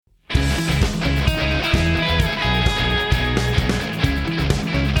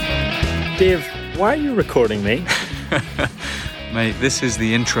Dave, why are you recording me? Mate, this is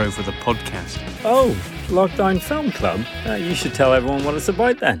the intro for the podcast. Oh, Lockdown Film Club? You should tell everyone what it's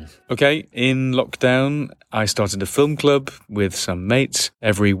about then. Okay, in lockdown, I started a film club with some mates.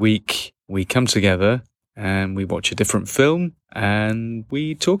 Every week, we come together and we watch a different film and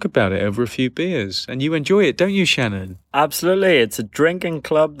we talk about it over a few beers. And you enjoy it, don't you, Shannon? Absolutely. It's a drinking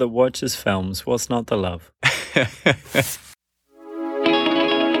club that watches films. What's not to love?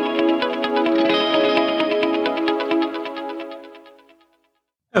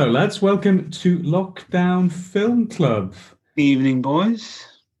 Hello, lads. Welcome to Lockdown Film Club. Evening, boys.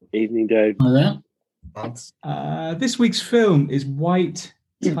 Evening, Dave. Hi there. This week's film is White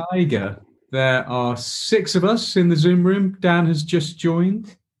Tiger. There are 6 of us in the Zoom room. Dan has just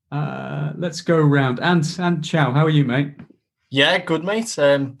joined. Let's go around. And Chow, how are you, mate? Yeah, good, mate.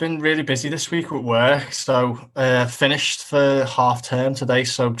 Been really busy this week with work, so finished for half term today.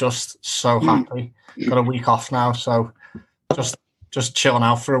 So just so happy. Got a week off now, so just chilling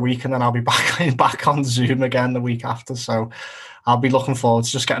out for a week, and then I'll be back on Zoom again the week after. So I'll be looking forward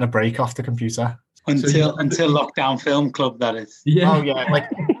to just getting a break off the computer until Lockdown Film Club. That is. Yeah. Oh yeah. Like.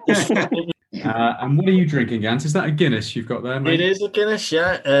 And what are you drinking, Ant? Is that a Guinness you've got there, mate? It is a Guinness,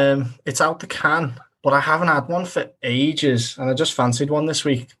 yeah. It's out the can, but I haven't had one for ages, and I just fancied one this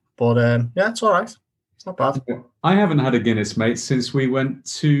week. But yeah, it's all right. It's not bad. I haven't had a Guinness, mate, since we went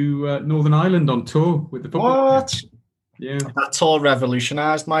to Northern Ireland on tour with the football. What? Yeah. That tour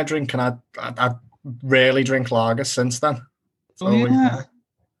revolutionised my drink, and I rarely drink lager since then. So, yeah.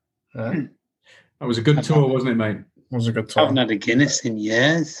 That was a good tour, wasn't it, mate? It was a good tour. I haven't had a Guinness in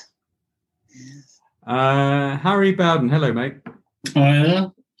years. Harry Bowden, hello, mate. Hi,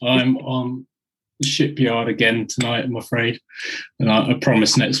 I'm on the shipyard again tonight, I'm afraid. And I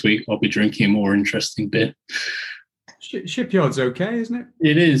promise next week I'll be drinking a more interesting beer. Shipyard's okay, isn't it?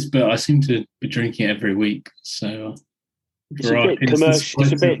 It is, but I seem to be drinking it every week. So it's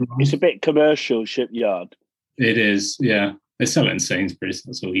a bit commercial, Shipyard. It is, yeah. They sell it in Sainsbury's,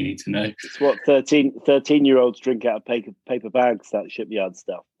 that's all you need to know. It's what 13-year-olds drink out of paper bags, that Shipyard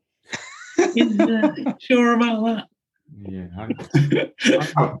stuff. Sure about that? Yeah,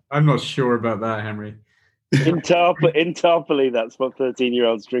 I'm not sure about that, Henry. In Tarpley, that's what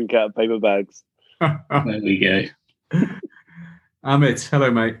 13-year-olds drink out of paper bags. There we go. Amit,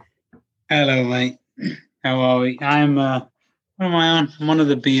 hello, mate. Hello, mate. How are we? I'm what am I on? I'm one of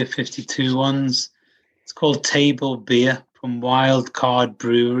the Beer 52 ones. It's called Table Beer from Wild Card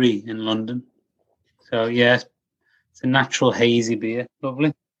Brewery in London. So yeah, it's a natural hazy beer.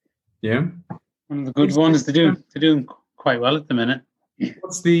 Lovely. Yeah. One of the good ones. They're doing quite well at the minute.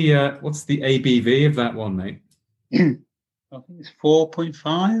 What's the ABV of that one, mate? I think it's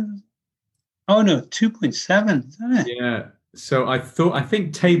 4.5. Oh no, 2.7, isn't it? Yeah. So I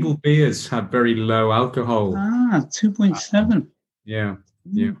think table beers have very low alcohol. 2.7. Yeah.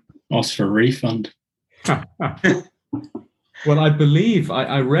 Ask for a refund. Well, I believe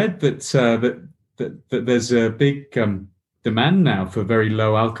I read that there's a big demand now for very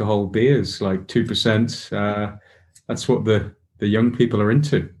low alcohol beers, like 2%. That's what the young people are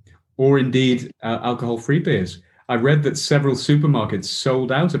into, or indeed alcohol-free beers. I read that several supermarkets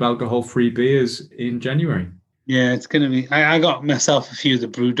sold out of alcohol-free beers in January. Yeah, it's going to be. I got myself a few of the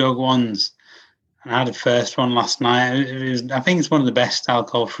Brewdog ones. I had a first one last night. I think it's one of the best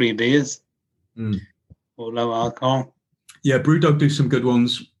alcohol-free beers. Or low alcohol. Yeah, Brewdog do some good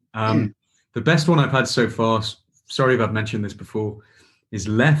ones. The best one I've had so far, sorry if I've mentioned this before, is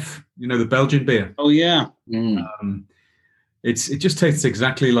Lef. You know, the Belgian beer. Oh yeah. It just tastes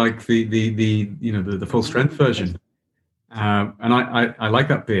exactly like the full strength version. And I like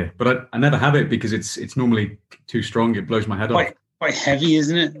that beer, but I never have it because it's normally too strong. It blows my head off. Quite heavy,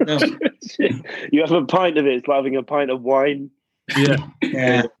 isn't it? You have a pint of it. It's like having a pint of wine. Yeah.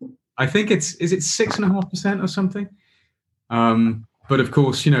 Yeah. I think is it 6.5% or something? But of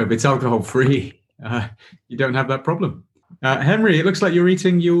course, if it's alcohol free, you don't have that problem. Henry, it looks like you're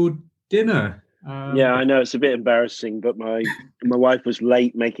eating your dinner. Yeah, I know it's a bit embarrassing, but my wife was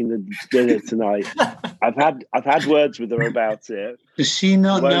late making the dinner tonight. I've had words with her about it. Does she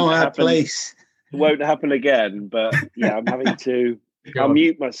not know her place? It won't happen again, but yeah, I'm having to. I'll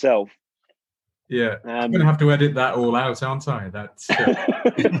mute myself. Yeah, I'm going to have to edit that all out, aren't I? That's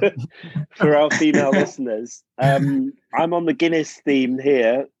for our female listeners. I'm on the Guinness theme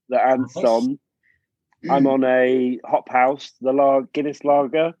here that Ant's on. I'm on a Hop House, the Guinness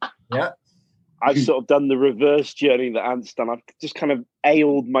Lager. Yeah. I've sort of done the reverse journey that Ant's done. I've just kind of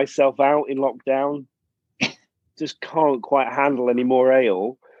aled myself out in lockdown. Just can't quite handle any more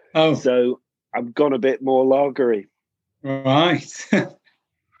ale. Oh. So I've gone a bit more lagery. Right.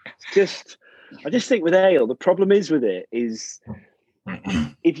 I just think with ale, the problem is with it is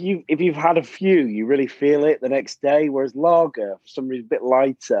if you've had a few, you really feel it the next day. Whereas lager, for some reason, a bit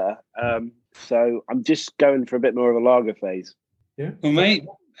lighter. So I'm just going for a bit more of a lager phase. Yeah. Well, mate,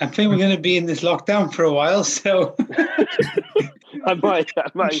 I think we're going to be in this lockdown for a while, so I might.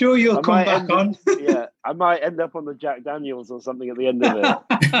 I'm sure you'll come back on. Yeah, I might end up on the Jack Daniels or something at the end of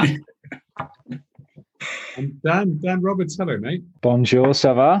it. And Dan Roberts, hello, mate. Bonjour,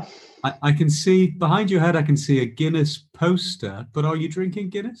 ça va? I can see behind your head, I can see a Guinness poster, but are you drinking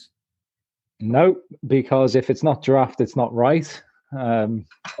Guinness? Nope, because if it's not draft, it's not right.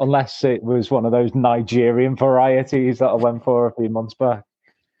 Unless it was one of those Nigerian varieties that I went for a few months back.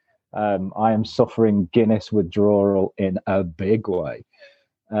 I am suffering Guinness withdrawal in a big way.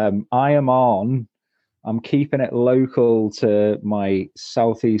 I'm keeping it local to my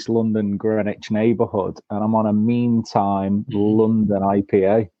southeast London Greenwich neighbourhood, and I'm on a Meantime London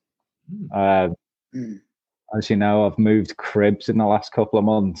IPA. As you know, I've moved cribs in the last couple of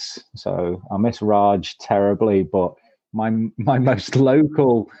months, so I miss Raj terribly. But my most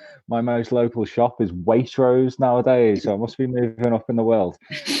local shop is Waitrose nowadays, so I must be moving up in the world.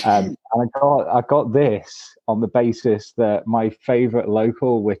 And I got this on the basis that my favourite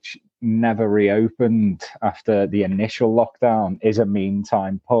local, which never reopened after the initial lockdown, is a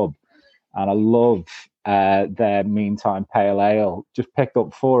Meantime pub, and I love their Meantime Pale Ale. Just picked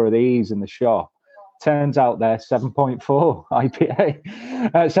up 4 of these in the shop. Turns out they're 7.4 IPA,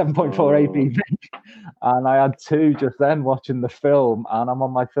 7.4 ABV, and I had 2 just then watching the film, and I'm on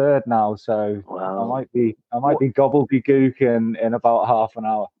my 3rd now. So wow. I might be gobbledygook in about half an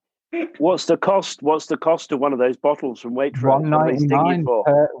hour. What's the cost? What's the cost of one of those bottles from Waitrose? $1.99.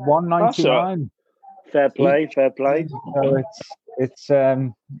 $1.99. Fair play. So it's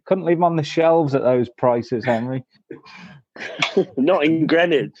couldn't leave them on the shelves at those prices, Henry. Not in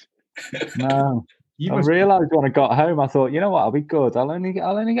Greenwich. No. I realised when I got home, I thought, you know what, I'll be good. I'll only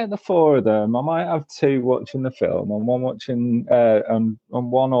get the 4 of them. I might have 2 watching the film, and 1 watching, and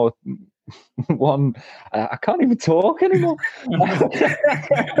 1 or 1. I can't even talk anymore.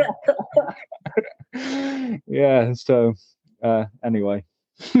 Yeah. So anyway,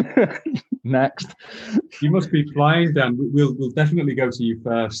 next. You must be flying, Dan. We'll definitely go to you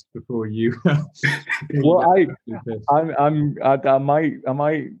first before you. Well, I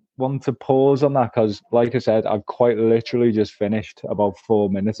might want to pause on that because, like I said, I've quite literally just finished about 4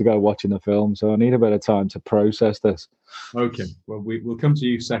 minutes ago watching the film, so I need a bit of time to process this. Okay, well, we'll come to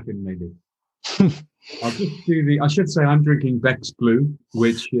you second, maybe. I'll just do I should say I'm drinking Beck's Blue,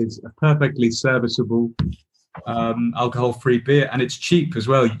 which is a perfectly serviceable alcohol-free beer, and it's cheap as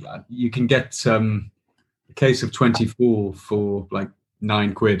well. You can get a case of 24 for like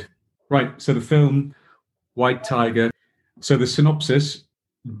 £9. Right, so the film White Tiger. So the synopsis: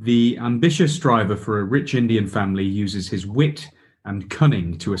 the ambitious driver for a rich Indian family uses his wit and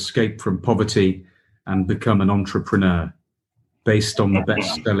cunning to escape from poverty and become an entrepreneur, based on the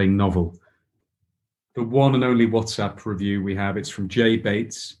best-selling novel. The one and only WhatsApp review we have, it's from Jay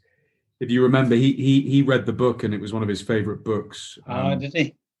Bates. If you remember, he read the book and it was one of his favorite books. Did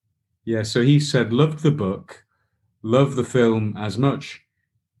he? Yeah, so he said, loved the book, loved the film as much.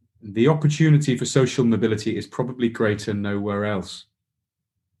 The opportunity for social mobility is probably greater nowhere else.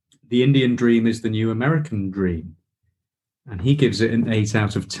 The Indian dream is the new American dream. And he gives it an 8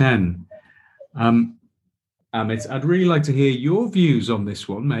 out of 10. Amit, I'd really like to hear your views on this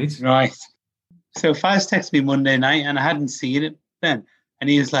one, mate. Right. So Faz texted me Monday night and I hadn't seen it then. And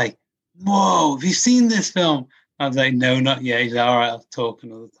he was like, whoa, have you seen this film? I was like, no, not yet. He's like, all right, I'll talk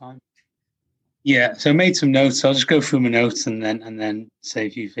another time. Yeah, so I made some notes. I'll just go through my notes and then say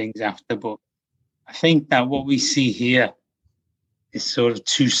a few things after. But I think that what we see here is sort of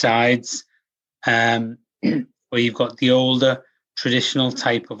 2 sides, where you've got the older traditional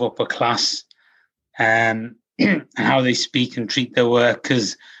type of upper class, and how they speak and treat their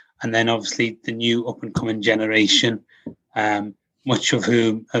workers, and then obviously the new up-and-coming generation, much of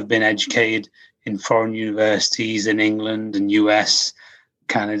whom have been educated in foreign universities in England and US,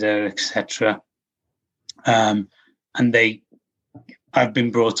 Canada, etc. And I've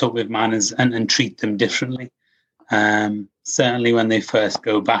been brought up with manners and treat them differently. Certainly when they first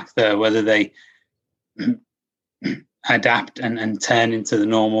go back there, whether they adapt and turn into the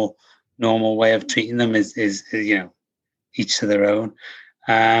normal way of treating them is each to their own.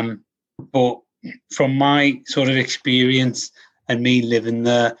 But from my sort of experience and me living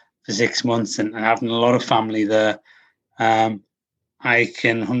there for 6 months and having a lot of family there, I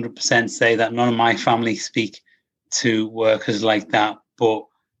can 100% say that none of my family speak to workers like that. But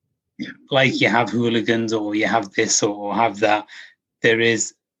like you have hooligans or you have this or have that, there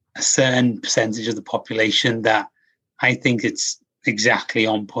is a certain percentage of the population that I think it's exactly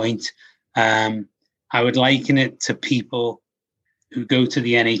on point. I would liken it to people who go to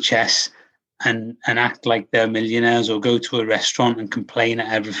the NHS and act like they're millionaires, or go to a restaurant and complain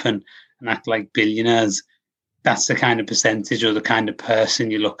at everything and act like billionaires. That's the kind of percentage or the kind of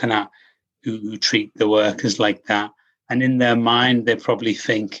person you're looking at who treat the workers like that. And in their mind, they probably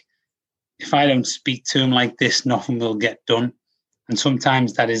think, if I don't speak to them like this, nothing will get done. And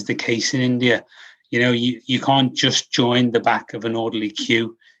sometimes that is the case in India. You can't just join the back of an orderly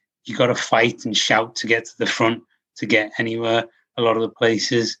queue. You got to fight and shout to get to the front to get anywhere. A lot of the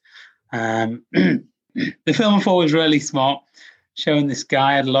places. The film I thought was really smart, showing this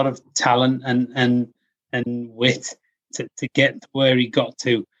guy had a lot of talent and wit to get to where he got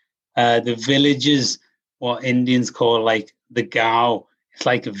to. The villages, what Indians call like the Gao, it's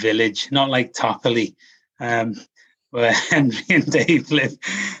like a village, not like Topoli, where Henry and Dave live,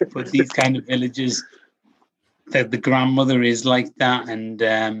 but these kind of villages, the grandmother is like that, and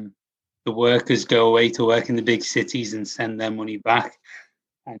the workers go away to work in the big cities and send their money back.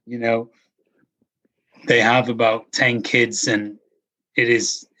 And, they have about 10 kids, and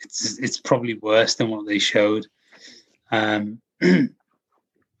it's probably worse than what they showed. Yeah,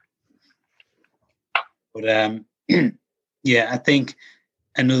 I think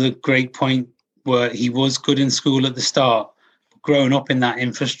another great point where he was good in school at the start, but growing up in that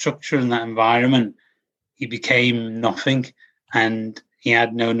infrastructure and that environment, he became nothing, and he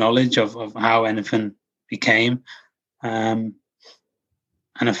had no knowledge of how anything became. And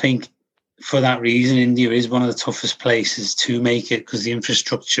I think for that reason, India is one of the toughest places to make it, because the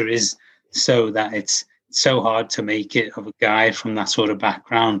infrastructure is so that it's so hard to make it of a guy from that sort of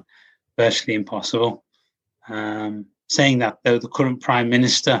background, virtually impossible. Saying that, though, the current Prime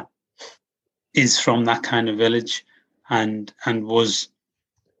Minister is from that kind of village and was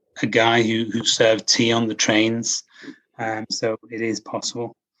a guy who served tea on the trains. So it is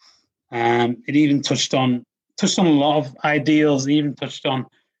possible. It even touched on a lot of ideals. It even touched on,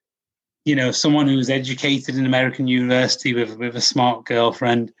 someone who was educated in American university with a smart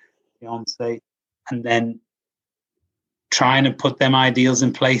girlfriend, fiance, and then trying to put them ideals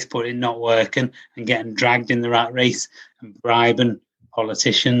in place, but it not working, and getting dragged in the rat race and bribing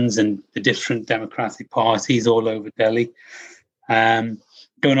politicians and the different democratic parties all over Delhi. Going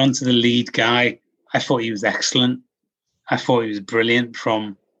on to the lead guy, I thought he was excellent. I thought he was brilliant,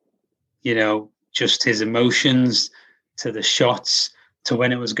 from, just his emotions to the shots to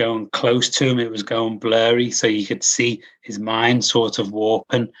when it was going close to him, it was going blurry. So you could see his mind sort of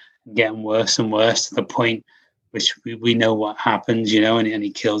warping and getting worse and worse to the point which we know what happens, and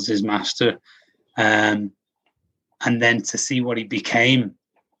he kills his master. And then to see what he became,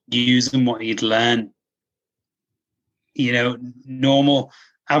 using what he'd learned, normal.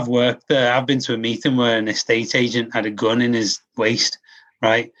 I've worked there. I've been to a meeting where an estate agent had a gun in his waist,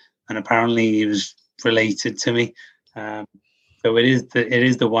 right? And apparently he was related to me. So it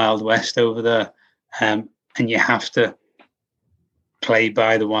is the Wild West over there. And you have to play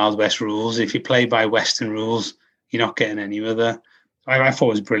by the Wild West rules. If you play by Western rules, you're not getting anywhere there. I thought it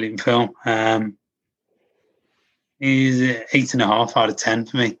was a brilliant film. He's 8.5 out of 10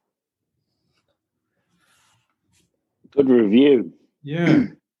 for me. Good review. Yeah,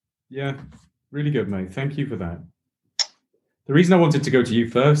 really good, mate. Thank you for that. The reason I wanted to go to you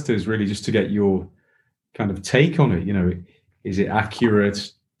first is really just to get your kind of take on it. Is it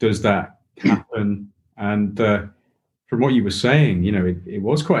accurate? Does that happen? And from what you were saying, it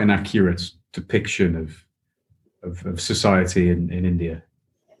was quite an accurate depiction of society in India.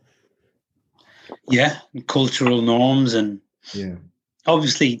 Yeah, cultural norms, and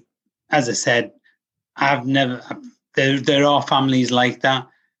obviously, as I said, I've never. There are families like that,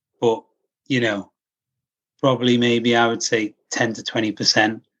 but probably maybe I would say 10 to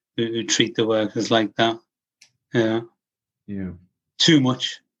 20% who treat the workers like that. Yeah. Too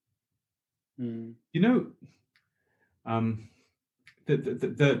much. The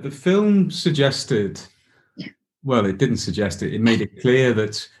film suggested. Well, it didn't suggest it. It made it clear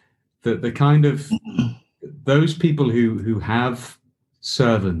that the kind of those people who have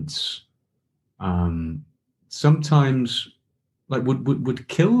servants sometimes would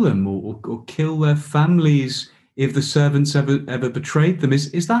kill them or kill their families if the servants ever betrayed them.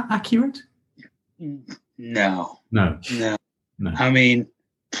 Is that accurate? No. I mean,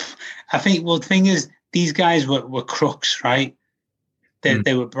 I think the thing is, these guys were crooks, right?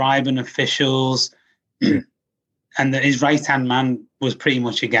 They were bribing officials. And his right-hand man was pretty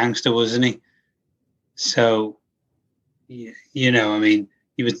much a gangster, wasn't he? So, I mean,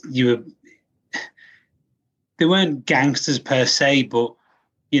 you were. They weren't gangsters per se, but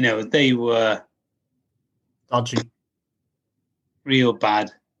they were Dodgy. real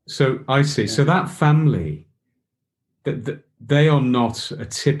bad. So I see. So that family, they are not a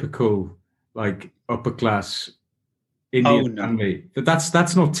typical like upper class Indian no. family.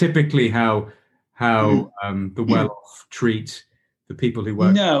 That's not typically how the well-off treat the people who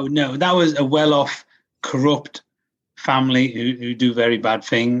work. No, that was a well-off, corrupt family who do very bad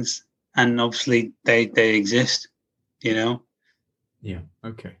things, and obviously they exist. Yeah.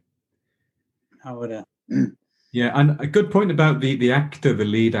 Okay. How would I? Yeah, and a good point about the actor, the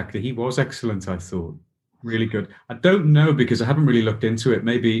lead actor. He was excellent, I thought. Really good. I don't know because I haven't really looked into it.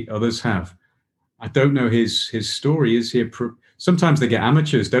 Maybe others have. I don't know his story. Is he sometimes they get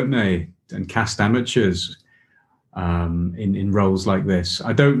amateurs, don't they, and cast amateurs in roles like this.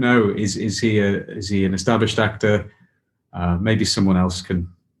 I don't know. Is he an established actor? Maybe someone else can.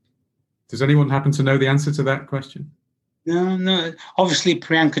 Does anyone happen to know the answer to that question? No. Obviously,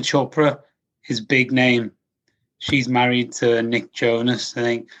 Priyanka Chopra, his big name. She's married to Nick Jonas. I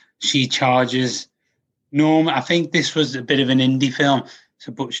think she charges. I think this was a bit of an indie film,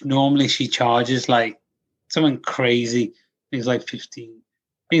 but normally she charges like something crazy. I think it's like 15. I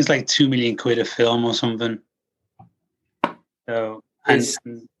think it's like 2 million quid a film or something. So He's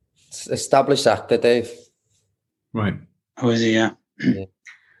established actor, Dave. Right. Oh, is he? Yeah.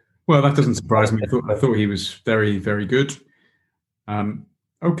 Well, that doesn't surprise me. I thought he was very, very good.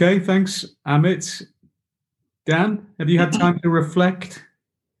 Okay, thanks, Amit. Dan, have you had time to reflect?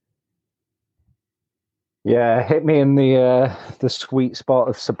 Yeah, hit me in the sweet spot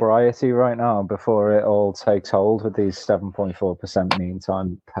of sobriety right now before it all takes hold with these 7.4%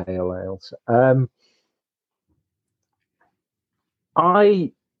 meantime pale ales.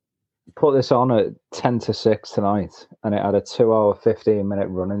 I put this on at 10 to 6 tonight, and it had a 2 hour 15-minute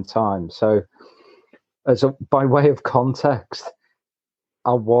running time. So, by way of context,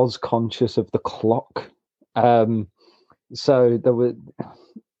 I was conscious of the clock. So there were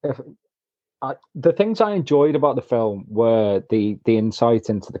the things I enjoyed about the film were the insight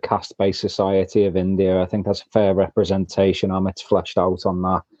into the caste-based society of India. I think that's a fair representation. Amit's fleshed out on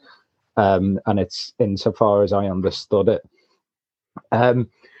that, and it's insofar as I understood it.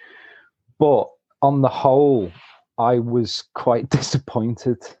 But on the whole, I was quite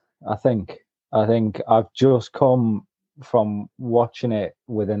disappointed. I think I've just come from watching it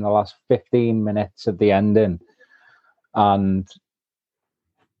within the last 15 minutes of the ending, and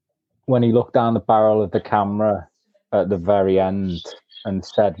when he looked down the barrel of the camera at the very end and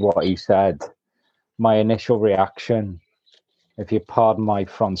said what he said, my initial reaction, if you pardon my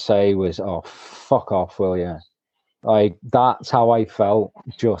Francais, was, "Oh, fuck off, will you?" Like, that's how I felt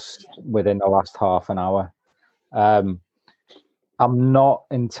just within the last half an hour. I'm not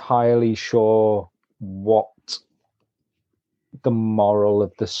entirely sure what the moral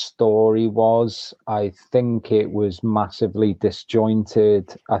of the story was. I think it was massively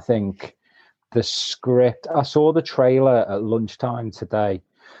disjointed. I think the script, I saw the trailer at lunchtime today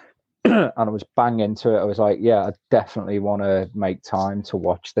and I was bang into it. I was like, yeah, I definitely want to make time to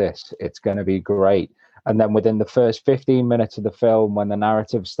watch this. It's going to be great. And then within the first 15 minutes of the film, when the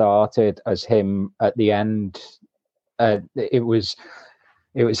narrative started as him at the end, it was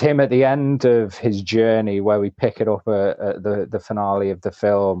him at the end of his journey, where we pick it up at the finale of the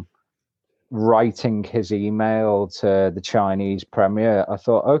film, writing his email to the Chinese premier. I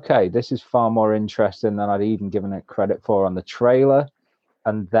thought, okay, this is far more interesting than I'd even given it credit for on the trailer.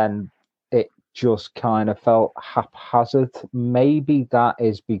 And then it just kind of felt haphazard. Maybe that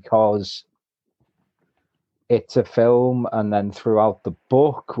is because it's a film, and then throughout the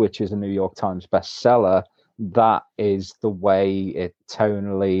book, which is a New York Times bestseller, that is the way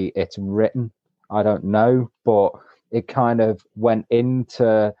tonally it's written. I don't know, but it kind of went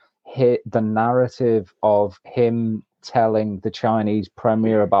into the narrative of him telling the Chinese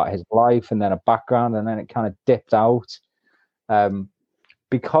premier about his life and then a background, and then it kind of dipped out.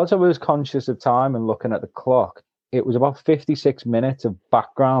 Because I was conscious of time and looking at the clock, it was about 56 minutes of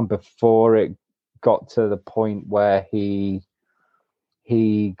background before it got to the point where he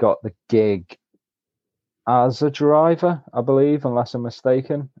got the gig as a driver, I believe, unless I'm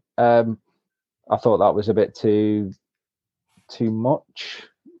mistaken. I thought that was a bit too much.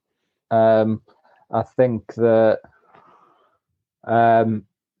 I think that I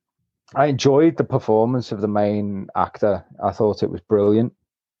enjoyed the performance of the main actor. I thought it was brilliant.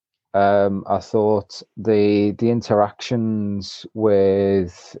 I thought the interactions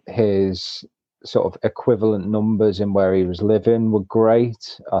with his sort of equivalent numbers in where he was living were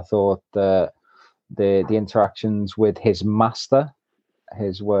great. I thought that the interactions with his master,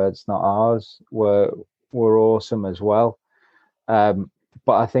 his words not ours, were awesome as well.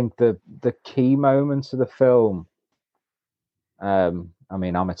 but I think the key moments of the film, I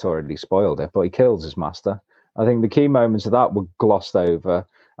mean, Amit already spoiled it, but he kills his master. I think the key moments of that were glossed over.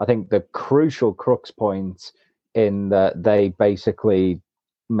 I think the crucial crux point in that they basically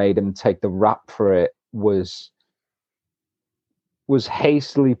made him take the rap for it was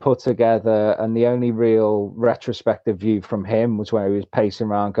hastily put together, and the only real retrospective view from him was where he was pacing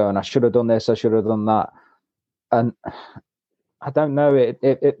around going, I should have done this, I should have done that. And I don't know, it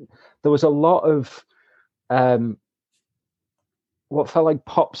there was a lot of what felt like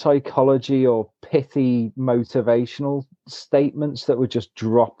pop psychology or pithy motivational statements that were just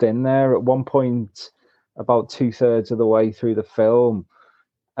dropped in there. At one point, about 2/3 of the way through the film,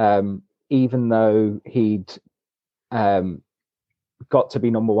 even though he'd got to be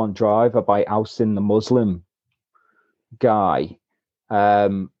number one driver by ousting the Muslim guy,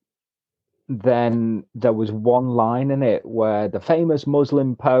 then there was one line in it where the famous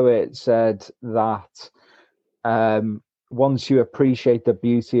Muslim poet said that once you appreciate the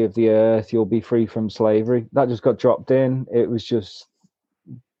beauty of the earth, you'll be free from slavery. That just got dropped in. It was just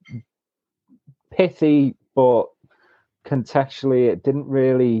pithy, but contextually it didn't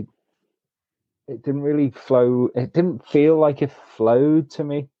really flow. It didn't feel like it flowed to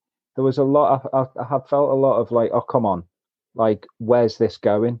me. There was a lot I have felt a lot of like, oh come on, like where's this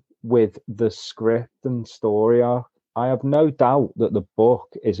going with the script and story arc? I have no doubt that the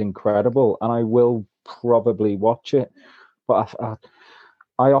book is incredible and I will probably watch it, but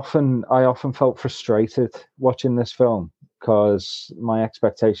I often felt frustrated watching this film because my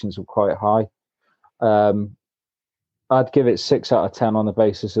expectations were quite high. I'd give it 6 out of 10 on the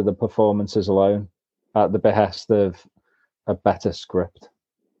basis of the performances alone, at the behest of a better script.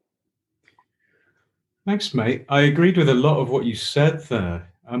 Thanks, mate. I agreed with a lot of what you said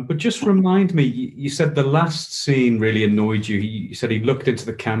there. But just remind me, you said the last scene really annoyed you. You said he looked into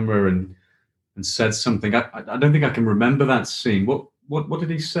the camera and said something. I don't think I can remember that scene. What did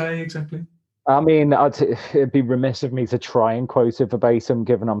he say exactly? I mean, it'd be remiss of me to try and quote it verbatim,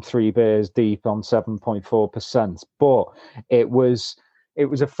 given I'm 3 beers deep on 7.4%. But it was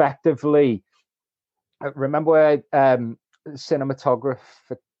effectively. Remember where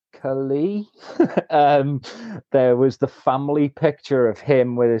cinematographically, there was the family picture of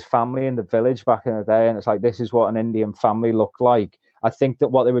him with his family in the village back in the day, and it's like, this is what an Indian family looked like. I think that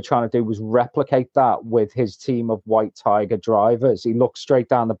what they were trying to do was replicate that with his team of White Tiger drivers. He looked straight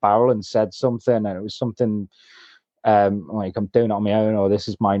down the barrel and said something, and it was something like, I'm doing it on my own, or this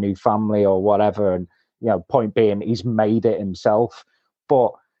is my new family, or whatever. And point being, he's made it himself.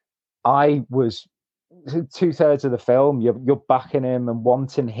 But I was 2/3 of the film, you're backing him and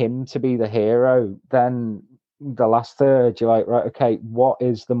wanting him to be the hero. Then the last third, you're like, right, okay, what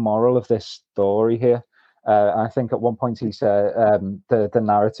is the moral of this story here? I think at one point he said, the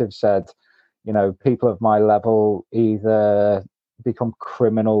narrative said, people of my level either become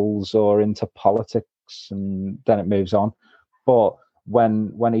criminals or into politics, and then it moves on. But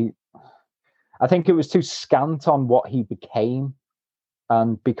when I think it was too scant on what he became.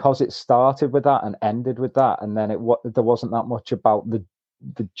 And because it started with that and ended with that, and then there wasn't that much about the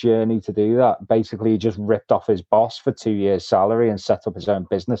journey to do that. Basically, he just ripped off his boss for 2 years' salary and set up his own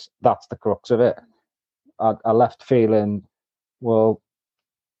business. That's the crux of it. I left feeling, well,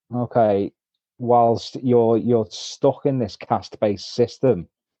 okay, whilst you're stuck in this caste-based system,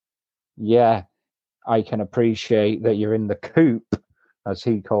 yeah, I can appreciate that you're in the coop, as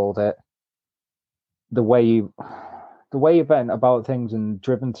he called it. The way you went about things and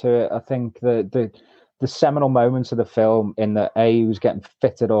driven to it, I think the seminal moments of the film, in that A, he was getting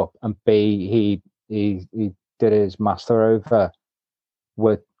fitted up, and B, he did his master over,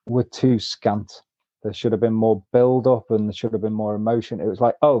 were too scant. There should have been more build up, and there should have been more emotion. It was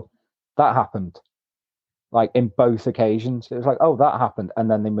like, oh, that happened. Like in both occasions, it was like, oh, that happened, and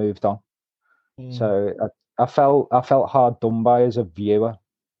then they moved on. So I felt hard done by as a viewer.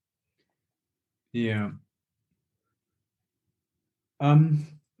 Yeah.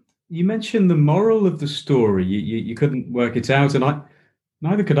 You mentioned the moral of the story. You couldn't work it out, and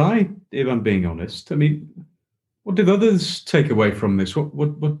neither could I, if I'm being honest. I mean, what did others take away from this?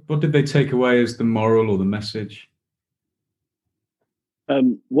 What did they take away as the moral or the message?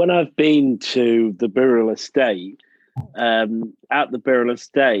 When I've been to the Burrell estate, at the Burrell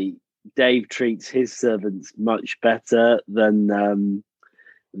estate, Dave treats his servants much better than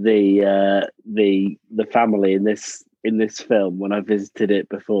the family in this film when I visited it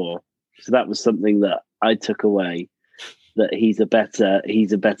before. So that was something that I took away, that he's a better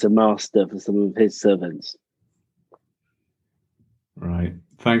master for some of his servants. Right.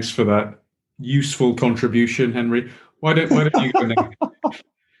 Thanks for that useful contribution, Henry. Why don't you go next?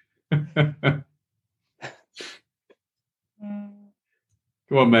 Go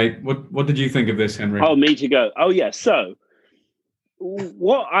on, mate. What did you think of this, Henry? Oh, me to go. Oh, yeah. So,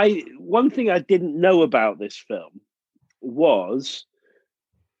 one thing I didn't know about this film was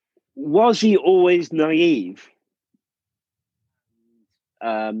he always naive?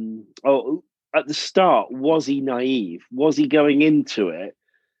 Or at the start, was he naive? Was he going into it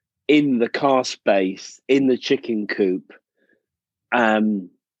in the car space, in the chicken coop? Or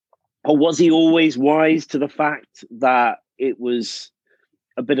was he always wise to the fact that it was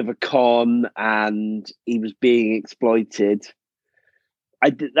a bit of a con and he was being exploited?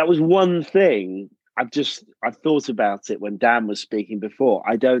 That was one thing I've thought about it when Dan was speaking before.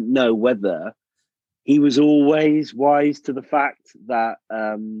 I don't know whether he was always wise to the fact that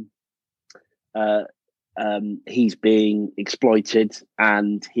he's being exploited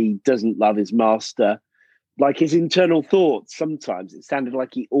and he doesn't love his master. Like his internal thoughts, sometimes it sounded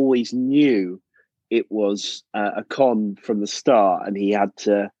like he always knew it was a con from the start and he had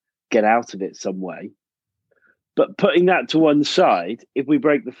to get out of it some way. But putting that to one side, if we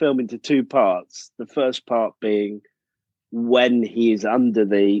break the film into two parts, the first part being when he's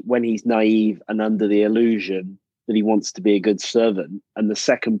naive and under the illusion that he wants to be a good servant, and the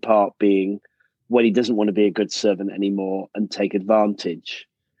second part being when he doesn't want to be a good servant anymore and take advantage.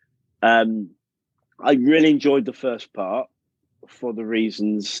 I really enjoyed the first part for the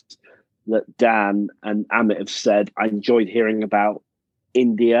reasons that Dan and Amit have said. I enjoyed hearing about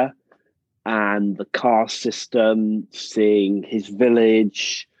India and the caste system, seeing his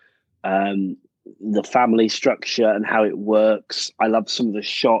village, the family structure and how it works. I love some of the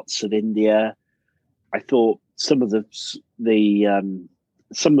shots of India. I thought some of it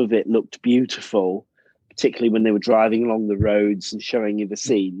looked beautiful, particularly when they were driving along the roads and showing you the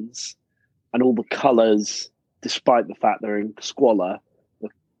scenes and all the colours, despite the fact they're in squalor. The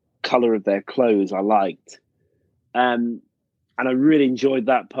colour of their clothes I liked. And I really enjoyed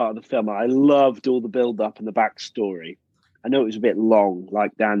that part of the film. I loved all the build-up and the backstory. I know it was a bit long,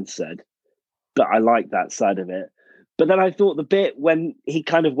 like Dan said, but I liked that side of it. But then I thought the bit when he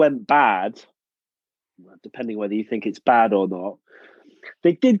kind of went bad, depending whether you think it's bad or not,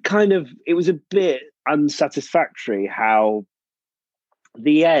 they did it was a bit unsatisfactory how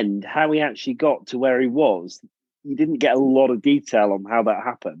the end, how he actually got to where he was. You didn't get a lot of detail on how that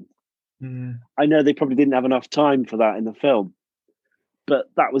happened. I know they probably didn't have enough time for that in the film, but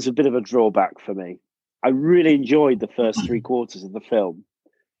that was a bit of a drawback for me. I really enjoyed the first 3 quarters of the film.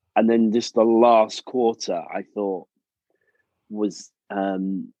 And then just the last quarter, I thought was, I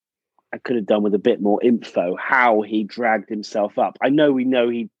could have done with a bit more info, how he dragged himself up. We know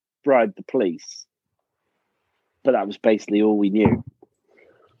he bribed the police, but that was basically all we knew.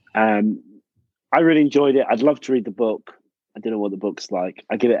 I really enjoyed it. I'd love to read the book. I don't know what the book's like.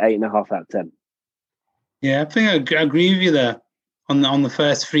 I give it 8.5 out of 10. Yeah, I think I agree with you there. On the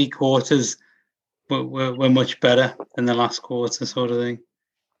first 3 quarters were much better than the last quarter, sort of thing.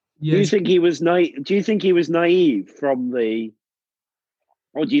 Yeah. Do you think he was naive from the,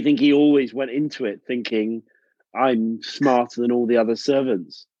 or do you think he always went into it thinking I'm smarter than all the other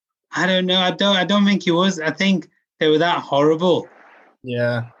servants? I don't know. I don't think he was. I think they were that horrible.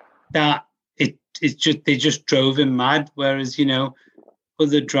 Yeah. That they just drove him mad. Whereas,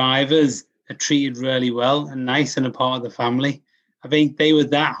 other drivers are treated really well and nice and a part of the family. I think they were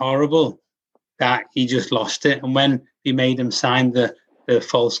that horrible that he just lost it. And when he made him sign the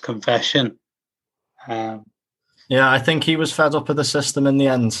false confession. Yeah, I think he was fed up with the system in the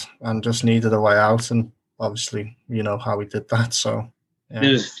end and just needed a way out. And obviously, you know how he did that. So yeah.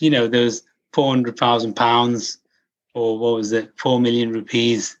 There was £400,000 or what was it, 4 million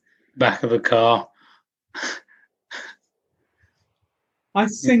rupees back of a car. I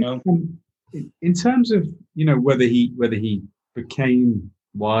think in terms of whether he became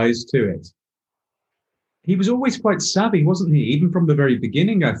wise to it, he was always quite savvy, wasn't he? Even from the very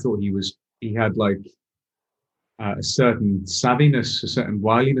beginning, I thought he had like a certain savviness, a certain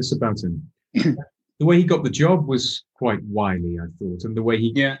wiliness about him. The way he got the job was quite wily, I thought, and the way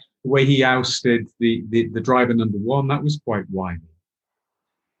he ousted the driver number 1, that was quite wily.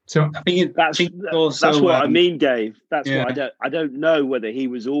 So I think that's what I mean, Dave. That's what I don't know whether he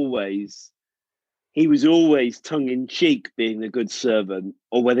was always tongue in cheek being the good servant,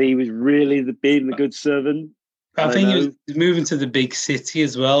 or whether he was really being the good servant. I think he was moving to the big city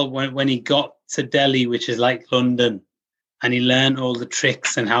as well when he got to Delhi, which is like London, and he learned all the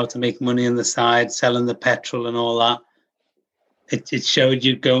tricks and how to make money on the side, selling the petrol and all that. It showed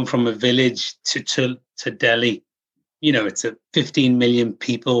you going from a village to Delhi. It's a 15 million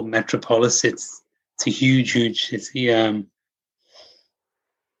people metropolis. It's a huge city.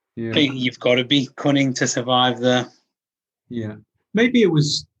 Yeah. You've got to be cunning to survive there. Yeah. Maybe it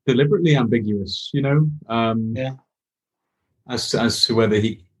was deliberately ambiguous, Yeah. as to whether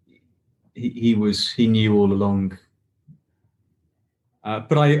he knew all along.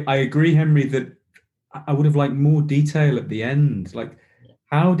 But I agree, Henry, that I would have liked more detail at the end. Like,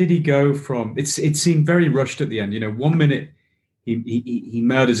 how did he go from? It seemed very rushed at the end. 1 minute he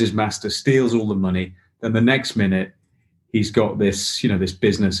murders his master, steals all the money. Then the next minute he's got this this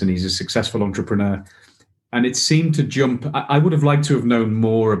business and he's a successful entrepreneur. And it seemed to jump. I would have liked to have known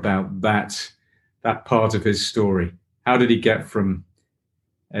more about that part of his story. How did he get from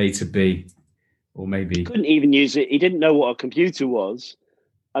A to B? Or maybe he couldn't even use it. He didn't know what a computer was,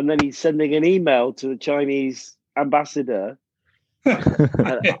 and then he's sending an email to the Chinese ambassador.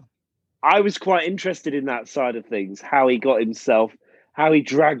 I was quite interested in that side of things, how he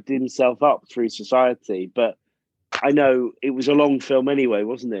dragged himself up through society. But I know it was a long film anyway,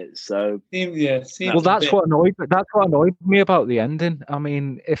 wasn't it? So well, that's what annoyed me about the ending. I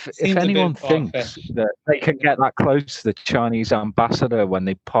mean, if anyone thinks that they can get that close to the Chinese ambassador when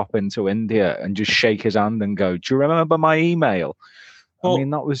they pop into India and just shake his hand and go, "Do you remember my email?" Well, I mean,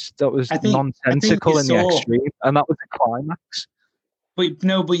 that was nonsensical in the extreme, and that was the climax. But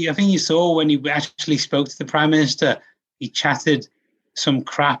I think you saw when he actually spoke to the Prime Minister, he chatted some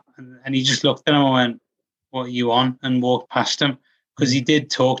crap, and he just looked at him and went, "What are you on?" and walked past him, because he did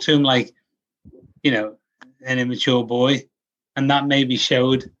talk to him like, an immature boy, and that maybe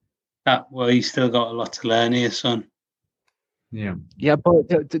showed that he's still got a lot to learn here, son. Yeah, but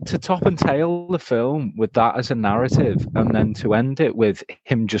to top and tail the film with that as a narrative, and then to end it with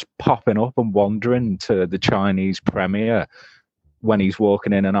him just popping up and wandering to the Chinese premier when he's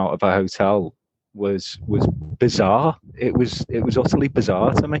walking in and out of a hotel was bizarre. It was utterly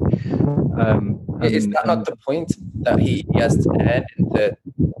bizarre to me. Is that not the point that he has to end into?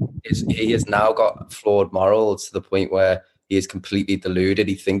 He has now got flawed morals to the point where he is completely deluded.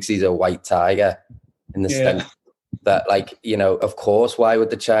 He thinks he's a white tiger in the sense that, of course, why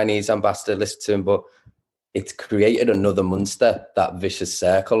would the Chinese ambassador listen to him? But it's created another monster, that vicious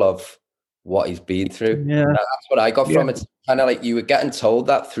circle of what he's been through. Yeah. That's what I got from it. Kind of like you were getting told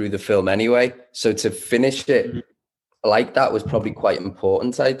that through the film anyway. So to finish it like that was probably quite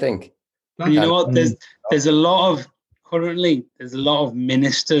important, I think. You know what? There's a lot of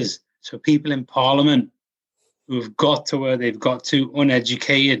ministers, so people in Parliament who have got to where they've got to,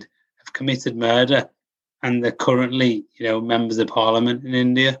 uneducated, have committed murder, and they're currently, members of Parliament in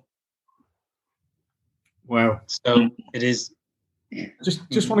India. Wow. So it is.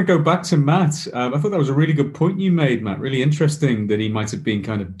 Just want to go back to Matt. I thought that was a really good point you made, Matt. Really interesting that he might have been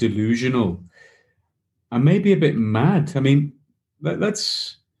kind of delusional and maybe a bit mad. I mean,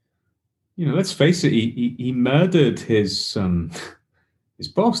 let's face it. He murdered his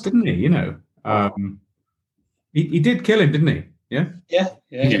boss, didn't he? He did kill him, didn't he? Yeah.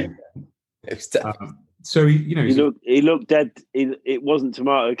 Yeah. So he looked dead. It wasn't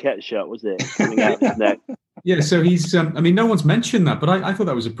tomato ketchup, was it? Coming out of his neck. Yeah, so he's. No one's mentioned that, but I thought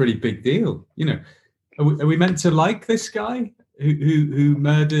that was a pretty big deal. Are we meant to like this guy who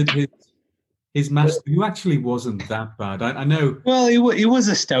murdered his master, who actually wasn't that bad? I know. Well, he was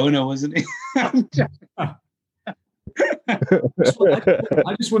a stoner, wasn't he? I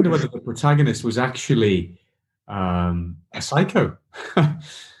just wonder whether the protagonist was actually a psycho.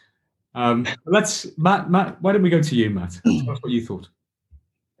 Matt. Why don't we go to you, Matt? Tell us what you thought.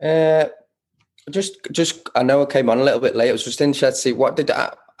 Just I know I came on a little bit late. I was just interested to see, what did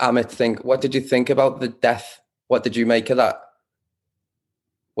Amit think? What did you think about the death? What did you make of that?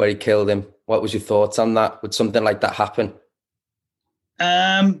 Where he killed him? What was your thoughts on that? Would something like that happen?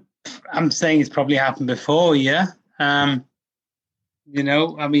 I'm saying it's probably happened before, yeah. I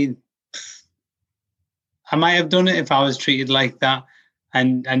might have done it if I was treated like that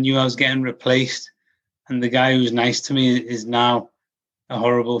and I knew I was getting replaced, and the guy who's nice to me is now a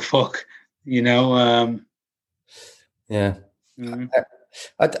horrible fuck. Yeah. Mm-hmm.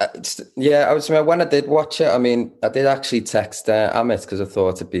 I was when I did watch it. I did actually text Amit because I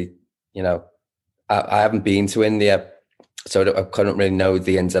thought it'd be, I haven't been to India, so I couldn't really know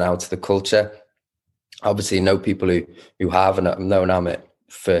the ins and outs of the culture. Obviously, know people who have, and I've known Amit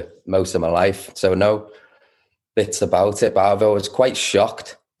for most of my life, so I know bits about it. But I was quite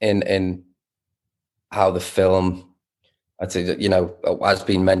shocked in how the film. I'd say, has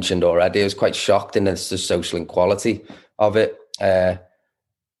been mentioned already. I was quite shocked in the social inequality of it. And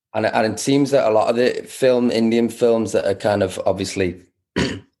it seems that a lot of the Indian films that are kind of obviously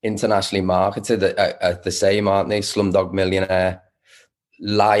internationally marketed are the same, aren't they? Slumdog Millionaire,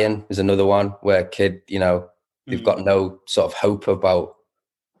 Lion is another one where they've got no sort of hope about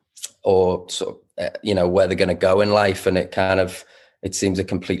or sort of, where they're going to go in life. And it seems a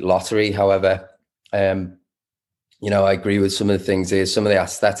complete lottery. However, I agree with some of the things here. Some of the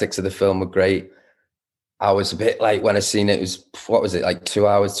aesthetics of the film were great. I was a bit like, when I seen it, what was it, like 2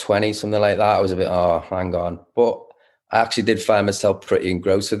 hours 20, something like that. I was a bit, oh, hang on. But I actually did find myself pretty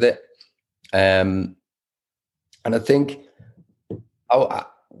engrossed with it. And I think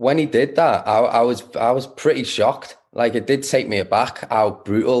when he did that, I was pretty shocked. Like, it did take me aback how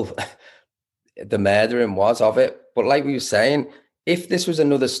brutal the murdering was of it. But like we were saying, if this was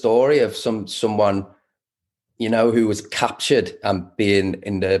another story of someone, who was captured and being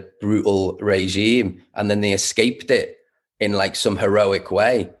in the brutal regime, and then they escaped it in like some heroic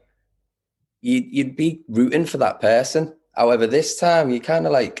way, you'd be rooting for that person. However, this time you kind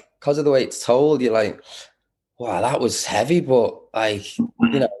of like, because of the way it's told, you're like, wow, that was heavy. But like,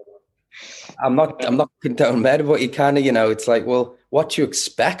 I'm not putting down murder, but you kind of, it's like, well, what do you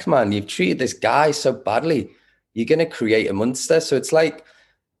expect, man? You've treated this guy so badly. You're going to create a monster. So it's like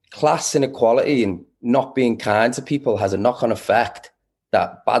class inequality and not being kind to people has a knock-on effect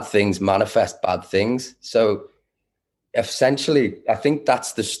that bad things manifest bad things. So essentially, I think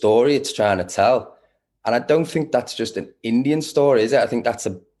that's the story it's trying to tell. And I don't think that's just an Indian story, is it? I think that's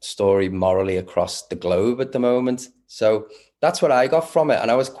a story morally across the globe at the moment. So that's what I got from it.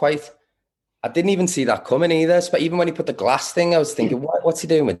 And I didn't even see that coming either. But even when he put the glass thing, I was thinking, what's he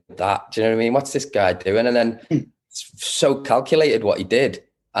doing with that? Do you know what I mean? What's this guy doing? And then it's so calculated what he did.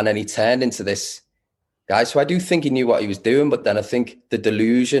 And then he turned into this guy. So I do think he knew what he was doing. But then I think the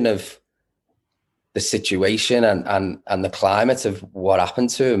delusion of the situation and the climate of what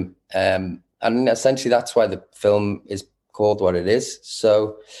happened to him. And essentially that's why the film is called what it is.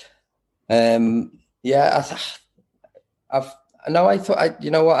 So, I haven't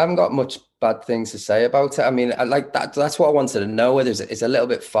got much bad things to say about it. I mean, I like that. That's what I wanted to know, whether it's a little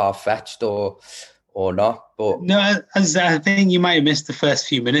bit far-fetched or not. But no, I think you might have missed the first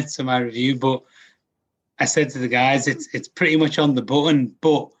few minutes of my review, but I said to the guys, it's pretty much on the button,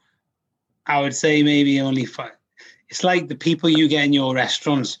 but I would say maybe only 5. It's like the people you get in your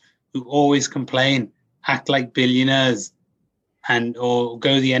restaurants who always complain, act like billionaires, or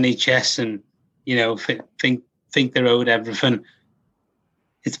go to the NHS and think they're owed everything.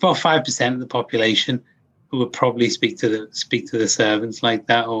 It's about 5% of the population who would probably speak to the servants like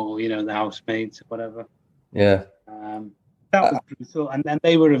that, or the housemaids or whatever. Yeah, that was brutal. And then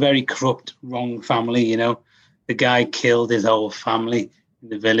they were a very corrupt, wrong family. The guy killed his whole family in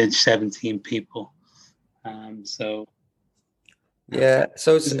the village, 17 people. So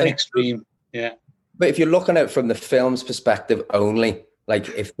it's an extreme. Yeah. But if you're looking at it from the film's perspective only, like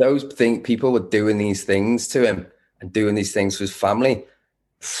if those people were doing these things to him and doing these things to his family,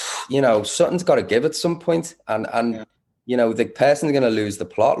 something's got to give at some point. And the person's going to lose the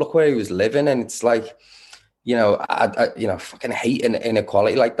plot. Look where he was living. And it's like, I fucking hate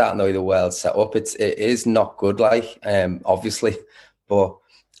inequality like that and the way the world's set up. It is not good, obviously. But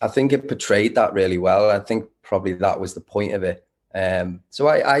I think it portrayed that really well. I think probably that was the point of it. So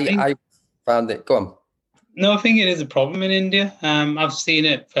I found it. Go on. No, I think it is a problem in India. I've seen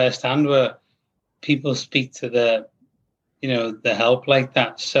it firsthand where people speak to the help like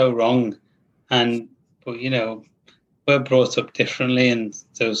that so wrong, but we're brought up differently, and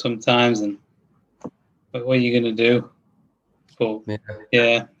so sometimes, but what are you going to do? But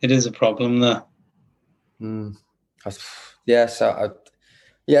yeah, it is a problem there. Yeah, so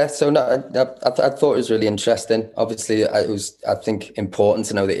I thought it was really interesting. Obviously, it was, I think, important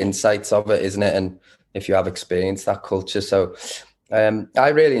to know the insights of it, isn't it? And if you have experienced that culture. So I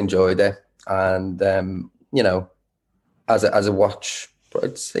really enjoyed it. And, as a watch,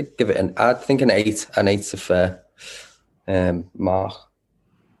 I'd say give it an 8. An 8's a fair mark.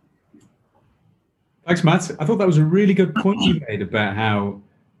 Thanks, Matt. I thought that was a really good point you made about how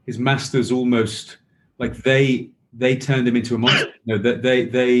his masters almost, like they turned him into a monster. That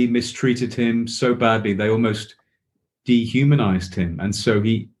they mistreated him so badly, they almost dehumanized him, and so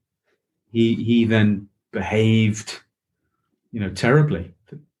he then behaved, terribly.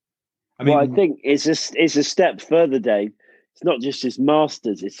 I mean, I think it's a step further, Dave. It's not just his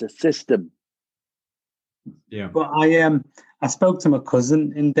masters; it's a system. Yeah. But I spoke to my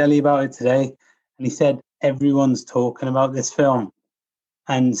cousin in Delhi about it today, and he said everyone's talking about this film.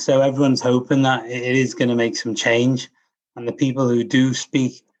 And so everyone's hoping that it is going to make some change. And the people who do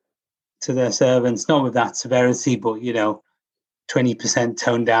speak to their servants, not with that severity, but, 20%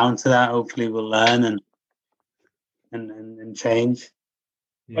 toned down to that, hopefully will learn and change.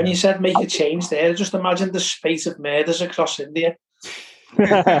 Yeah. When you said make a change there, just imagine the spate of murders across India.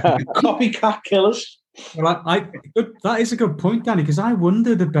 Copycat killers. Well, that is a good point, Danny, because I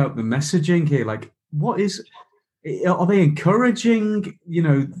wondered about the messaging here. Like, are they encouraging,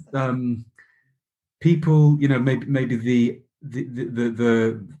 people, maybe the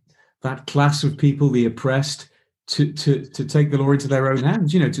that class of people, the oppressed, to take the law into their own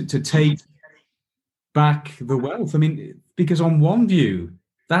hands, to take back the wealth? I mean, because on one view,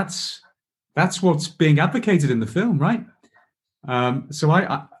 that's what's being advocated in the film, right? So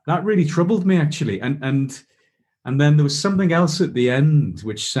I that really troubled me, actually, and then there was something else at the end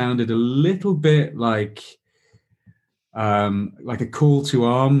which sounded a little bit like a call to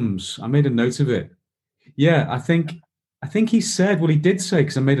arms. I made a note of it. Yeah, I think he said, well, he did say,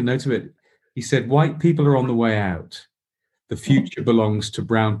 because I made a note of it. He said, "White people are on the way out. The future belongs to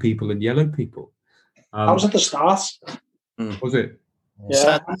brown people and yellow people." That was at the start. Was it?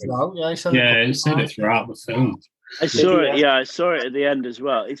 Yeah. He said it throughout the film. I saw it. Yeah, I saw it at the end as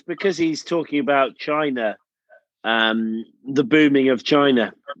well. It's because he's talking about China, the booming of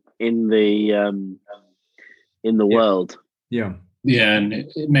China in the world. Yeah, and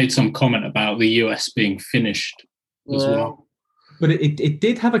it made some comment about the US being finished as well. But it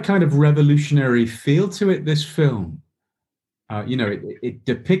did have a kind of revolutionary feel to it. This film, it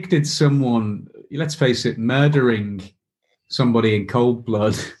depicted someone. Let's face it, murdering somebody in cold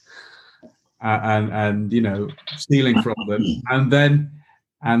blood. And stealing from them,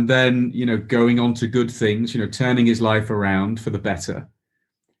 and then going on to good things, turning his life around for the better.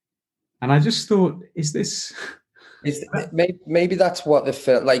 And I just thought, maybe that's what the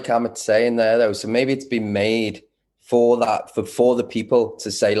film, like Amit's saying there, though. So maybe it's been made for that, for the people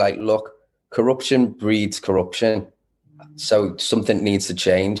to say, like, look, corruption breeds corruption, so something needs to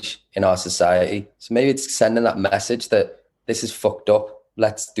change in our society. So maybe it's sending that message that this is fucked up.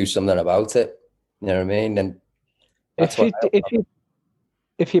 Let's do something about it. You know what I mean? And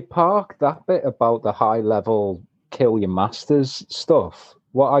if you park that bit about the high level kill your masters stuff,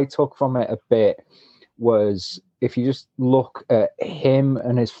 what I took from it a bit was, if you just look at him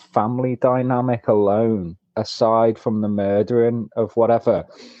and his family dynamic alone, aside from the murdering of whatever,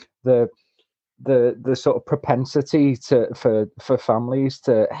 the sort of propensity for families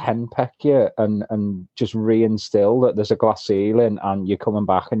to henpeck you and just reinstill that there's a glass ceiling and you're coming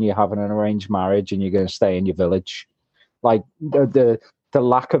back and you're having an arranged marriage and you're going to stay in your village, like the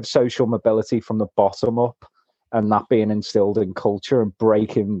lack of social mobility from the bottom up, and that being instilled in culture and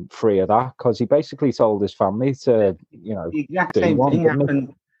breaking free of that, because he basically told his family to, the exact same thing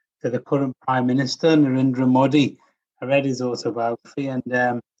happened to the current Prime Minister, Narendra Modi. I read his autobiography, and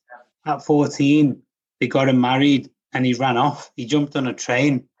at 14, they got him married and he ran off. He jumped on a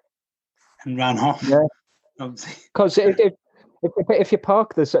train and ran off. Yeah. Because if you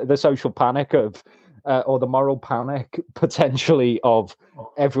park the social panic of, or the moral panic potentially of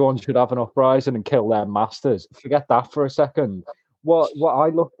everyone should have an uprising and kill their masters, forget that for a second. What I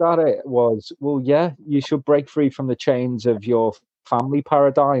looked at it was, well, yeah, you should break free from the chains of your family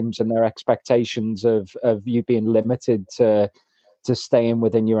paradigms and their expectations of you being limited to staying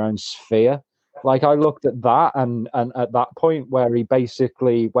within your own sphere. Like, I looked at that, and at that point where he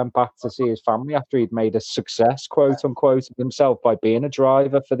basically went back to see his family after he'd made a success, quote unquote, of himself by being a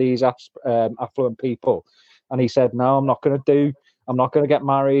driver for these affluent people, and he said, "No, I'm not going to get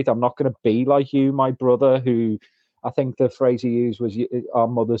married. I'm not going to be like you, my brother," who, I think the phrase he used was, "Our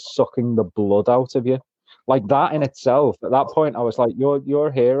mother's sucking the blood out of you." Like, that in itself, at that point, I was like, "You're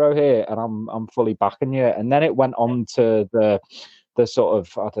a hero here, and I'm fully backing you." And then it went on to the sort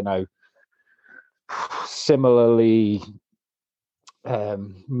of, I don't know, similarly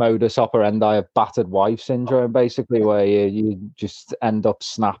modus operandi of battered wife syndrome, basically, where you just end up